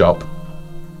Pool Shop.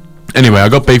 Anyway, I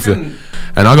got beef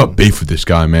with this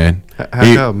guy, man.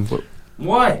 How come?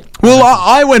 Why? Well,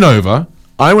 I went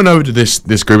over to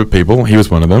this group of people. He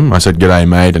was one of them. I said, "G'day,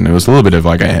 mate," and it was a little bit of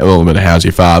how's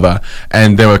your father?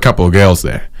 And there were a couple of girls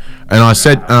there. And I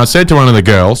said to one of the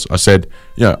girls, I said,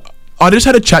 I just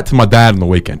had a chat to my dad on the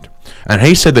weekend, and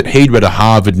he said that he'd read a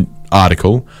Harvard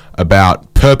article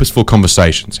about purposeful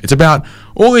conversations. It's about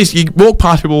all these. You walk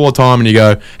past people all the time, and you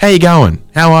go, "How you going?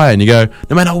 How are you?" And you go,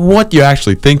 no matter what you're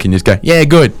actually thinking, you just go, "Yeah,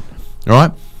 good."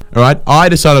 All right. I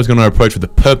decided I was going to approach with a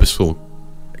purposeful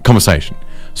conversation.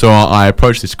 So I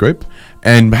approached this group,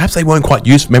 and perhaps they weren't quite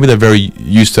used. Maybe they're very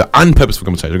used to unpurposeful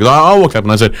conversation. Because I walked up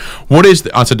and I said,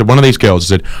 I said to one of these girls,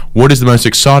 I said, "What is the most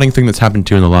exciting thing that's happened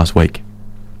to you in the last week?"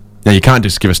 Now, you can't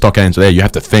just give a stock answer there. You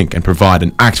have to think and provide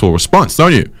an actual response,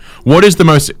 don't you? What is the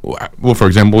most, well, for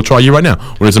example, we'll try you right now.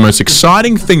 What is the most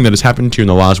exciting thing that has happened to you in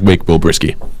the last week, Will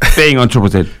Briskey? Being on Triple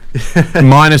Z.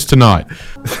 Minus tonight.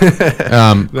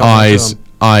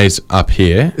 Eyes up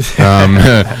here.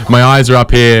 My eyes are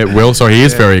up here. Will, sorry,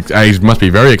 he must be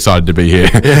very excited to be here.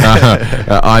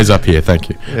 Eyes up here, thank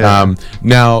you. Yeah.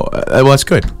 Now, well, that's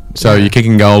good. So you're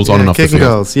kicking goals on and off the field. Kicking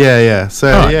goals, yeah.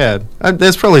 So,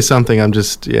 there's probably something I'm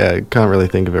just, can't really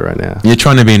think of it right now. You're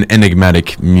trying to be an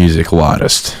enigmatic musical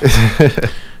artist.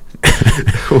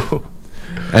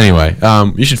 Anyway,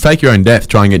 you should fake your own death,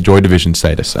 try and get Joy Division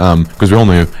status, because we all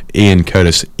know Ian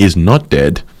Curtis is not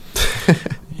dead.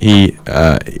 He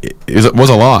was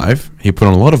alive. He put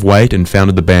on a lot of weight and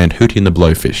founded the band Hootie and the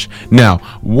Blowfish. Now,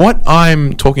 what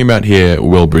I'm talking about here,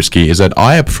 Will Briskey, is that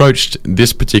I approached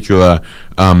this particular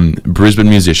Brisbane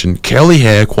musician, curly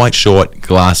hair, quite short,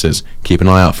 glasses. Keep an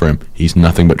eye out for him. He's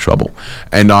nothing but trouble.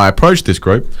 And I approached this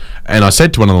group, and I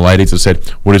said to one of the ladies, I said,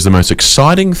 what is the most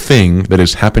exciting thing that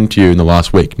has happened to you in the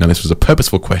last week? Now, this was a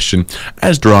purposeful question,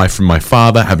 as derived from my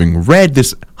father, having read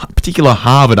this particular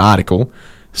Harvard article.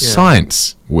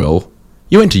 Science, Will.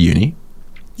 You went to uni.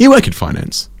 You work in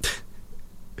finance.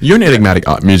 You're an enigmatic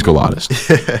musical artist.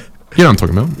 You know what I'm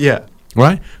talking about? Yeah.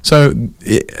 Right? So,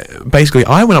 basically,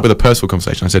 I went up with a personal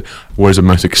conversation. I said, what is the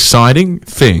most exciting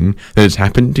thing that has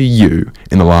happened to you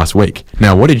in the last week?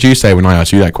 Now, what did you say when I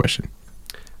asked you that question?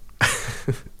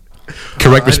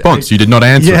 Correct response. You did not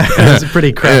answer. Yeah, that's a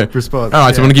pretty crap response. All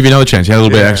right, so I'm going to give you another chance. You had a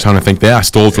little bit of extra time to think there. I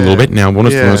stalled for a little bit. Now, what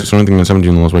is the most exciting thing that's happened to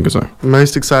you in the last week or so?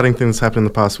 Most exciting thing that's happened in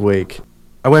the past week.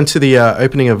 I went to the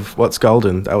opening of What's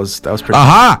Golden. That was pretty.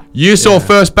 Aha! You saw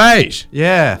First Page.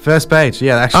 Yeah, First Page.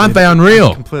 Yeah, actually. Aren't they unreal?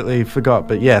 I completely forgot,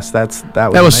 but yes, that was.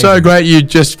 That was so great. You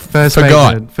just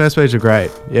forgot. First Page are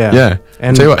great. Yeah. Yeah.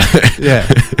 And tell you what. Yeah.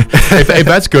 if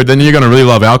that's good, then you're going to really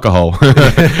love alcohol.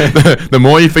 The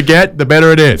more you forget, the better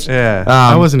it is. Yeah.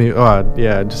 I wasn't. I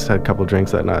just had a couple of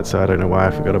drinks that night, so I don't know why I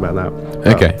forgot about that. But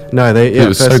okay. No, it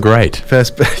was so great.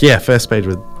 First Page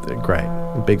was great.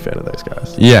 I'm a big fan of those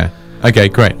guys. Yeah. Okay,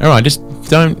 great. All right, just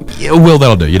don't... Yeah, well,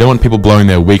 that'll do. You don't want people blowing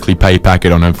their weekly pay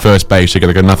packet on a First Base.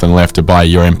 They've got nothing left to buy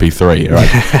your MP3, all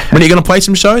right? When are you going to play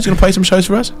some shows? Going to play some shows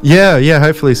for us? Yeah,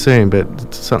 hopefully soon, but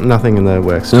nothing in the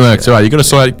works. All right. You got to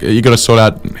sort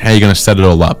out how you're going to set it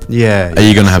all up. Yeah. Are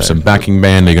you going to have some backing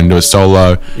band? Are you going to do a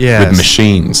solo with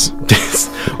machines?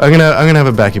 I'm gonna have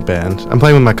a backing band. I'm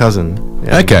playing with my cousin.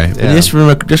 Yeah. Okay. Yeah. Just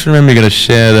remember you got to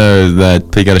share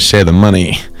you got to share the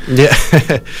money. Yeah,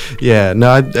 yeah.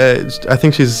 No, I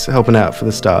think she's helping out for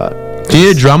the start. Do you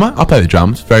need a drummer? I'll play the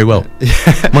drums very well. One of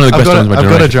the best drums in my generation. I've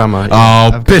got a drummer.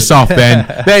 Oh, piss off,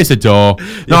 Ben. There's the door.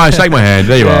 No, shake my hand.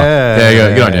 There you are. There you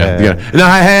go. Good on you. No,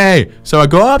 hey. So I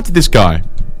go up to this guy,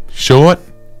 short,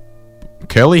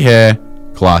 curly hair,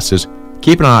 glasses.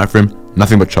 Keep an eye out for him.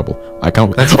 Nothing but trouble. I come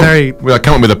up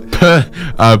with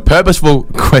a purposeful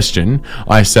question.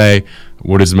 I say,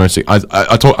 what is the most...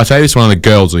 I say this to one of the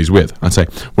girls that he's with. I say,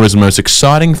 what is the most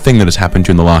exciting thing that has happened to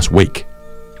you in the last week?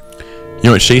 You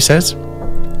know what she says?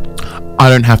 I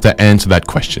don't have to answer that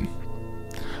question.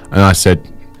 And I said,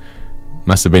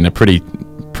 must have been a pretty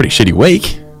shitty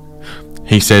week.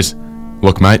 He says,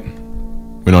 look, mate,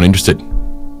 we're not interested.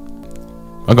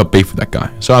 I got beef with that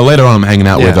guy. So later on, I'm hanging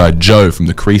out with Joe from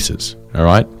the Creases. All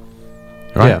right?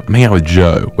 Yeah. I'm hanging out with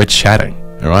Joe. We're chatting.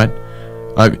 All right?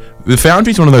 The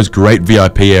Foundry's one of those great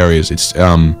VIP areas. It's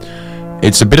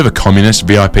a bit of a communist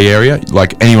VIP area.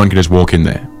 Like, anyone can just walk in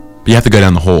there. But you have to go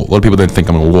down the hall. A lot of people don't think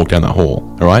I'm going to walk down that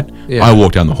hall. All right? Yeah. I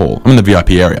walk down the hall. I'm in the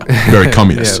VIP area. Very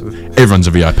communist. Everyone's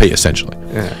a VIP, essentially.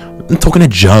 Yeah. I'm talking to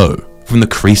Joe from the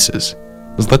Creases.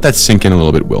 Let's let that sink in a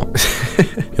little bit, Will.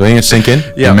 You letting it sink in?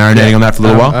 Yeah. You're marinating on that for a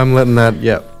little while? I'm letting that,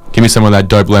 Give me some of that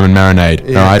dope lemon marinade,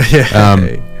 all right?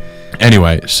 Yeah.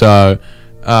 Anyway, so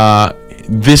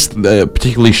this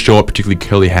particularly short, particularly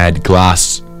curly-haired,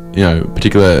 glass,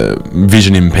 particular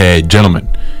vision-impaired gentleman,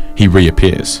 he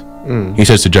reappears. He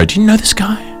says to Joe, do you know this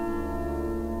guy?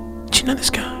 Do you know this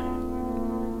guy?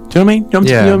 Do you know what I mean? You know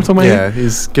what I'm talking about? Yeah,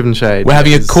 he's giving shade. We're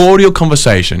having a cordial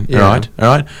conversation, all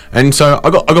right? And so I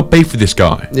got beef with this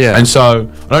guy. Yeah. And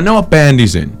so I don't know what band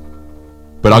he's in,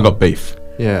 but I got beef.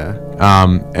 Yeah.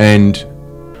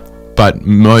 But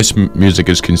most music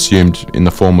is consumed in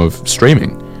the form of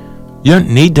streaming. You don't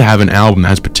need to have an album that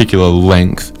has particular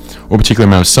length or particular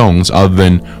amount of songs other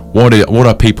than what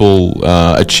are people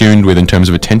attuned with in terms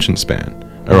of attention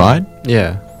span, all right?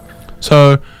 Yeah.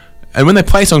 So, and when they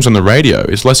play songs on the radio,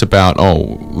 it's less about,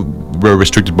 we're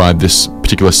restricted by this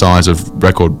particular size of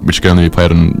record which can only be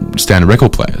played on standard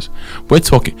record players. We're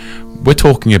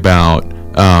talking about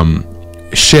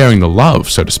sharing the love,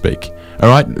 so to speak. All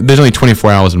right, there's only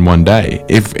 24 hours in one day.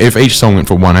 If each song went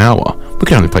for 1 hour, we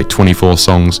could only play 24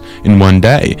 songs in one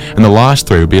day, and the last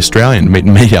 3 would be Australian.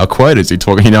 Meet our quotas. You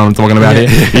know what I'm talking about here?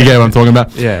 You get what I'm talking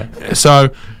about? Yeah. So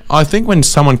I think when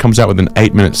someone comes out with an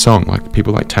 8-minute song, like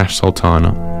people like Tash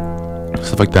Sultana,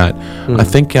 stuff like that, I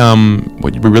think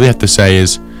what we really have to say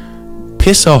is,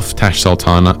 piss off, Tash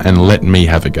Sultana, and let me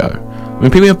have a go. When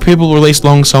people release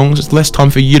long songs, it's less time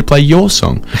for you to play your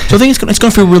song. So I think it's going to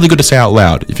feel really good to say out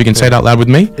loud. If you can say it out loud with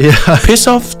me. Yeah. Piss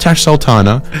off, Tash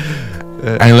Sultana,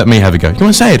 and let me have a go. You want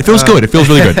to say it? It feels good. It feels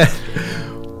really good.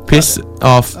 Piss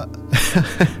off.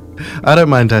 I don't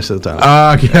mind Tash Sultana.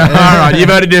 Okay. All right. You've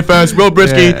heard it here first. Will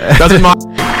Briskey doesn't mind.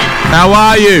 How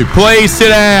are you? Please sit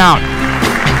down.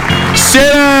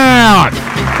 Sit down.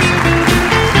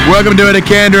 Welcome to a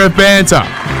Candor of Banter,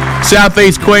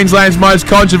 Southeast Queensland's most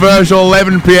controversial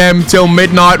 11 p.m. till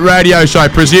midnight radio show,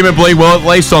 presumably, well, at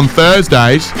least on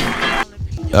Thursdays.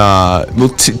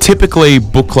 Typically,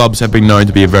 book clubs have been known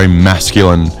to be a very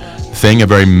masculine thing, a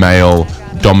very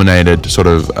male-dominated sort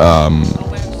of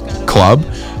club,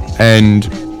 and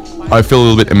I feel a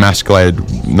little bit emasculated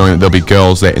knowing that there'll be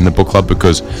girls there in the book club,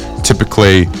 because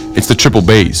typically it's the triple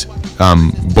Bs,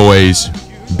 boys,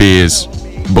 beers,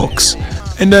 books.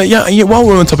 And while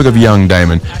we're on the topic of young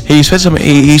Damon, he said something.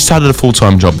 He started a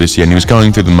full-time job this year, and he was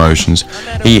going through the motions.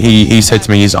 He said to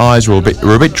me his eyes were a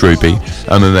bit droopy,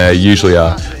 than they usually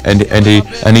are. And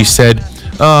he said,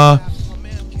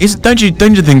 don't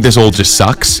you think this all just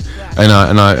sucks? And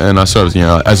I sort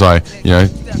of, as I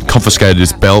confiscated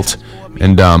his belt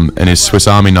and his Swiss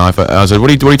Army knife, I said,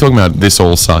 what are you talking about? This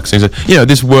all sucks. And he said,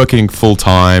 this working full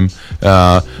time,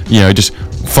 just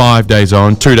 5 days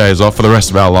on, 2 days off for the rest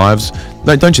of our lives.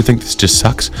 Don't you think this just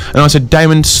sucks? And I said,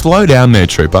 Damon, slow down there,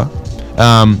 trooper.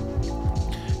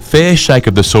 Fair shake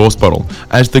of the sauce bottle.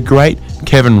 As the great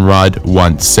Kevin Rudd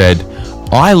once said,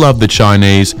 I love the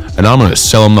Chinese, and I'm going to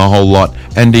sell them the whole lot.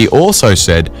 And he also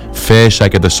said, fair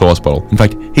shake of the sauce bottle. In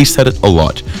fact, he said it a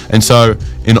lot. And so,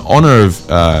 in honour of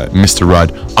Mr.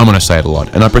 Rudd, I'm going to say it a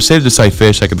lot. And I proceeded to say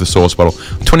fair shake of the sauce bottle,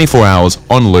 24 hours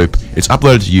on loop. It's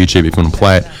uploaded to YouTube if you want to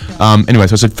play it. Anyway,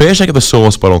 so I said fair shake of the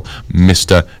sauce bottle,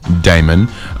 Mr. Damon.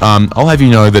 I'll have you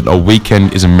know that a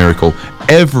weekend is a miracle.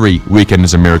 Every weekend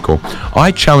is a miracle.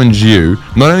 I challenge you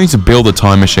not only to build a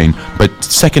time machine, but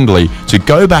secondly, to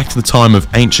go back to the time of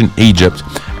ancient Egypt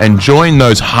and join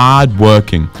those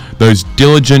hard-working, those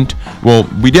diligent, well,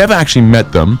 we never actually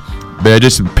met them. They're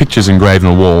just pictures engraved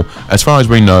on a wall. As far as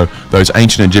we know, those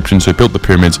ancient Egyptians who built the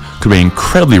pyramids could be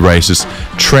incredibly racist,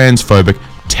 transphobic,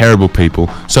 terrible people.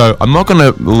 So I'm not going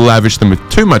to lavish them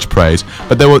with too much praise,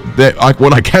 but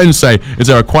what I can say is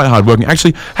they were quite hardworking.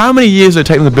 Actually, how many years did it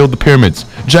take them to build the pyramids?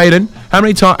 Jaden, how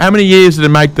many years did it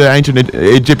make the ancient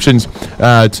Egyptians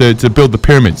to build the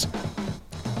pyramids?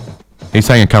 He's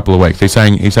saying a couple of weeks. He's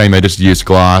saying they just used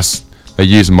glass. They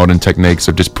used modern techniques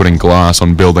of just putting glass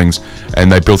on buildings, and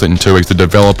they built it in 2 weeks. The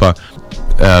developer,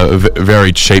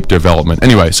 very cheap development.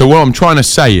 Anyway, so what I'm trying to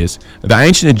say is the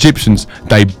ancient Egyptians,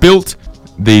 they built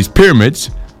these pyramids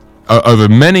over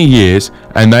many years,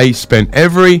 and they spent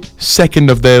every second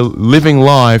of their living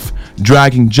life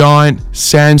dragging giant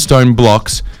sandstone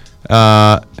blocks,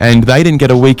 and they didn't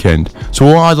get a weekend. So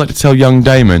what I'd like to tell young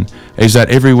Damon is that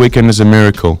every weekend is a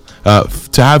miracle.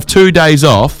 To have 2 days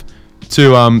off,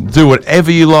 to do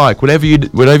whatever you like, whatever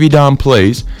you darn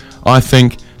please. I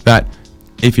think that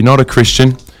if you're not a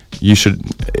Christian, you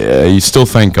still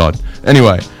thank God.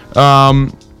 Anyway,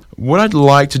 what I'd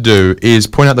like to do is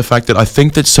point out the fact that I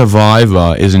think that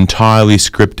Survivor is entirely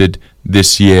scripted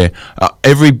this year.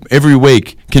 Every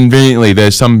week, conveniently,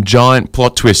 there's some giant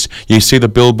plot twist. You see the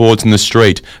billboards in the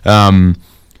street. The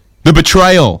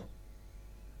betrayal.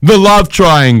 The love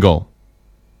triangle.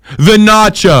 The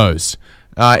nachos.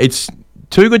 It's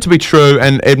too good to be true,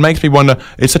 and it makes me wonder,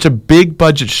 it's such a big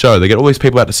budget show. They get all these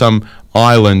people out to some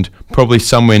island, probably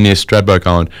somewhere near Stradbroke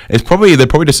Island. They're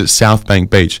probably just at South Bank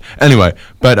Beach. Anyway,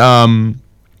 but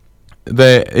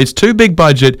it's too big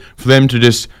budget for them to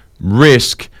just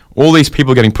risk all these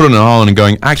people getting put on an island and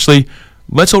going, actually,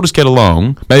 let's all just get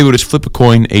along. Maybe we'll just flip a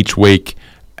coin each week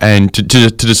and to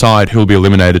decide who'll be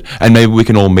eliminated, and maybe we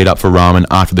can all meet up for ramen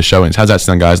after the show ends. How's that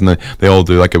sound, guys? And they all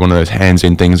do like one of those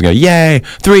hands-in things and go, yay,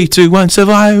 3, 2, 1,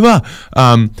 Survivor!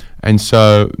 And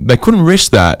so they couldn't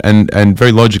risk that, and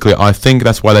very logically, I think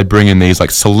that's why they bring in these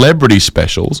like celebrity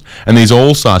specials and these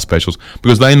all-star specials,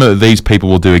 because they know that these people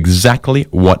will do exactly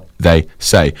what they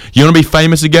say. You want to be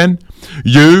famous again?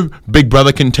 You, Big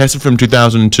Brother contestant from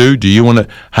 2002, do you want to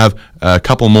have a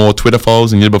couple more Twitter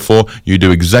followers than you did before? You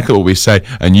do exactly what we say,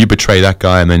 and you betray that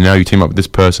guy, and then now you team up with this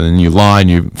person, and you lie, and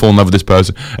you fall in love with this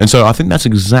person. And so I think that's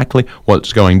exactly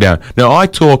what's going down. Now, I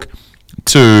talk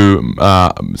to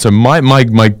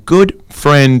my good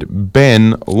friend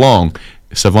Ben Long.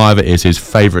 Survivor is his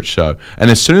favorite show.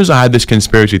 And as soon as I had this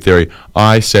conspiracy theory,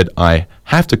 I said I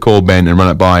have to call Ben and run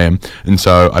it by him. And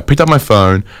so I picked up my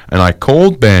phone and I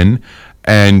called Ben,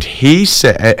 and he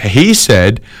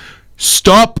said,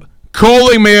 "Stop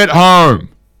calling me at home.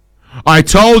 I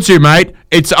told you, mate,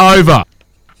 it's over."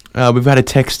 We've had a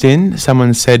text in.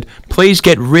 Someone said, "Please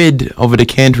get rid of a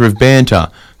decanter of banter.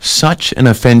 Such an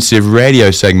offensive radio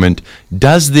segment.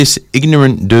 Does this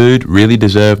ignorant dude really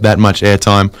deserve that much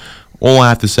airtime?" All I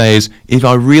have to say is, if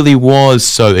I really was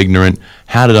so ignorant,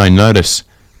 how did I notice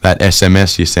that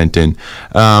SMS you sent in?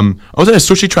 I was at a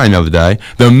sushi train the other day.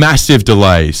 There were massive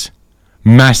delays.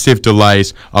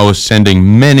 I was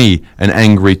sending many an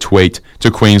angry tweet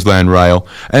to Queensland Rail.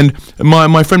 And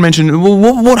my friend mentioned,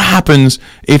 well, what happens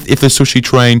if the sushi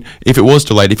train, if it was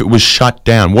delayed, if it was shut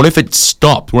down? What if it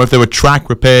stopped? What if there were track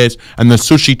repairs and the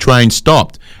sushi train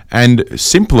stopped? And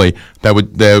simply, they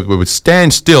would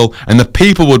stand still and the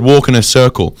people would walk in a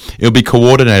circle. It would be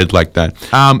coordinated like that.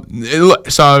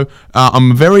 So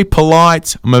I'm very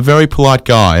polite. I'm a very polite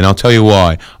guy, and I'll tell you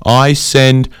why. I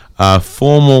send a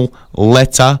formal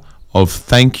letter of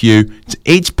thank you to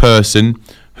each person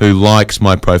who likes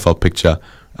my profile picture.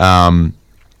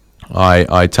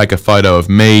 I take a photo of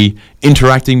me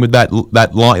interacting with that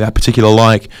particular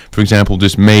like. For example,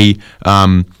 just me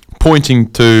pointing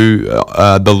to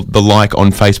the like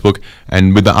on Facebook,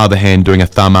 and with the other hand doing a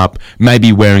thumb up,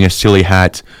 maybe wearing a silly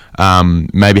hat,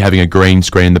 maybe having a green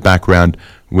screen in the background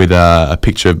with a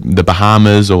picture of the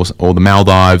Bahamas or the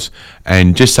Maldives,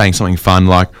 and just saying something fun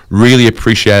like, "Really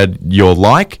appreciate your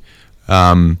like.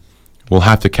 We'll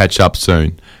have to catch up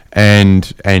soon,"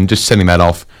 and just sending that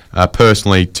off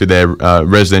personally to their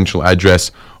residential address,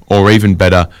 or even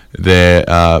better, their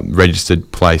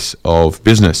registered place of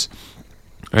business.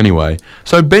 Anyway,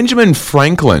 so Benjamin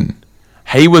Franklin,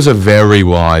 he was a very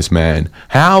wise man.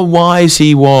 How wise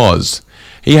he was.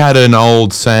 He had an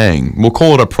old saying. We'll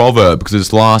call it a proverb because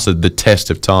it's lasted the test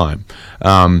of time.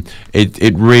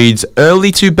 It reads,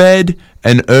 "Early to bed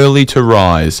and early to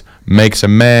rise makes a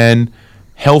man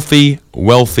healthy,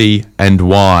 wealthy, and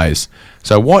wise."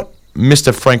 So what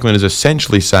Mr. Franklin is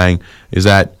essentially saying is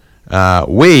that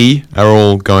we are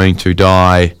all going to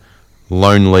die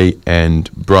lonely and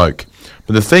broke.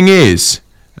 But the thing is,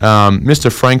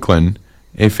 Mr. Franklin,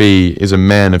 if he is a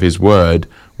man of his word,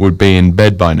 would be in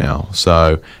bed by now.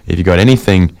 So if you got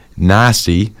anything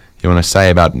nasty you want to say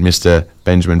about Mr.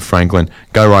 Benjamin Franklin,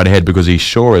 go right ahead, because he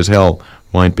sure as hell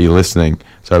won't be listening.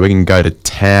 So we can go to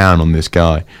town on this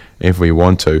guy if we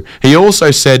want to. He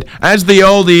also said, "As the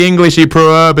oldie Englishy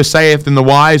proverb saith in the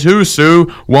wise, whoso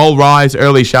will rise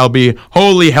early shall be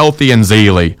wholly healthy and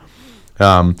zeally."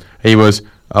 He was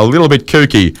a little bit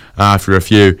kooky after a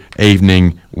few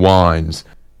evening wines.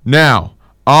 Now,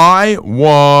 I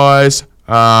was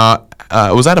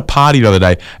at a party the other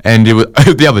day, and it was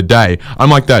the other day. I'm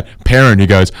like that parent who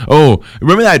goes, "Oh,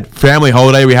 remember that family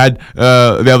holiday we had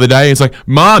the other day?" It's like,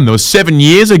 "Mom, that was 7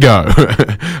 years ago."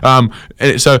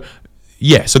 So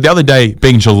the other day,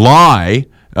 being July,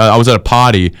 I was at a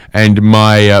party, and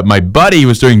my buddy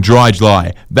was doing dry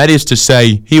July. That is to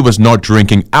say, he was not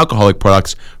drinking alcoholic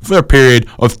products for a period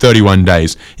of 31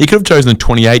 days. He could have chosen the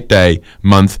 28-day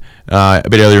month a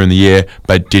bit earlier in the year,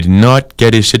 but did not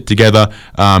get his shit together.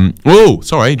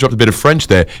 He dropped a bit of French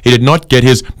there. He did not get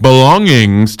his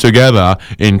belongings together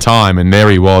in time, and there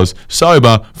he was,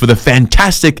 sober for the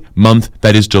fantastic month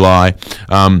that is July.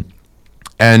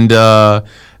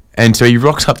 And so he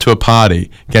rocks up to a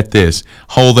party, get this,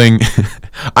 holding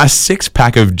a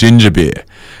 6-pack of ginger beer.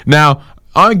 Now,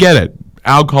 I get it.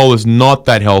 Alcohol is not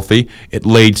that healthy. It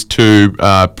leads to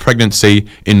pregnancy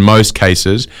in most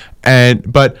cases.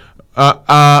 But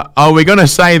are we going to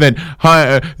say that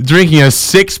drinking a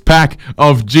 6-pack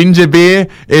of ginger beer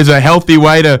is a healthy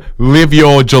way to live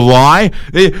your July?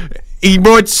 He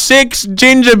brought 6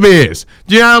 ginger beers.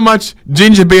 Do you know how much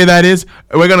ginger beer that is?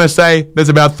 We're going to say there's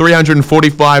about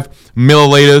 345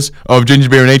 milliliters of ginger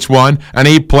beer in each one, and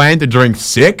he planned to drink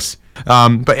 6.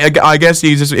 But I guess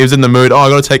he was in the mood, I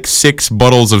got to take 6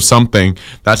 bottles of something.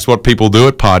 That's what people do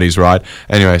at parties, right?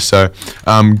 Anyway, so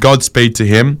Godspeed to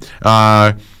him.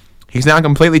 He's now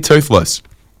completely toothless.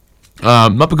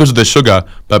 Not because of the sugar,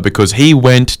 but because he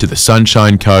went to the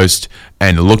Sunshine Coast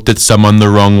and looked at someone the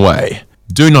wrong way.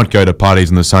 Do not go to parties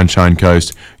on the Sunshine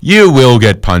Coast. You will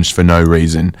get punched for no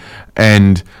reason.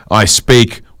 And I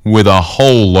speak with a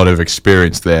whole lot of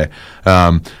experience there.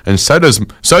 And so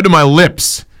do my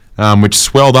lips, which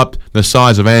swelled up the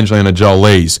size of Angelina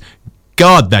Jolie's.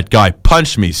 God, that guy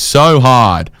punched me so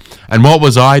hard. And what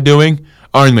was I doing?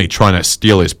 Only trying to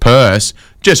steal his purse.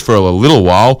 just for a little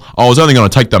while. I was only going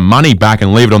to take the money back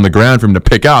and leave it on the ground for him to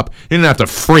pick up. He didn't have to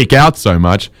freak out so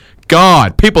much.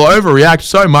 God, people overreact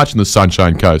so much in the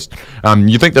Sunshine Coast.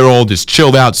 You think they're all just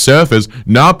chilled out surfers?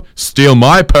 Nope, steal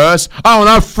my purse. I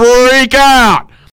want to freak out.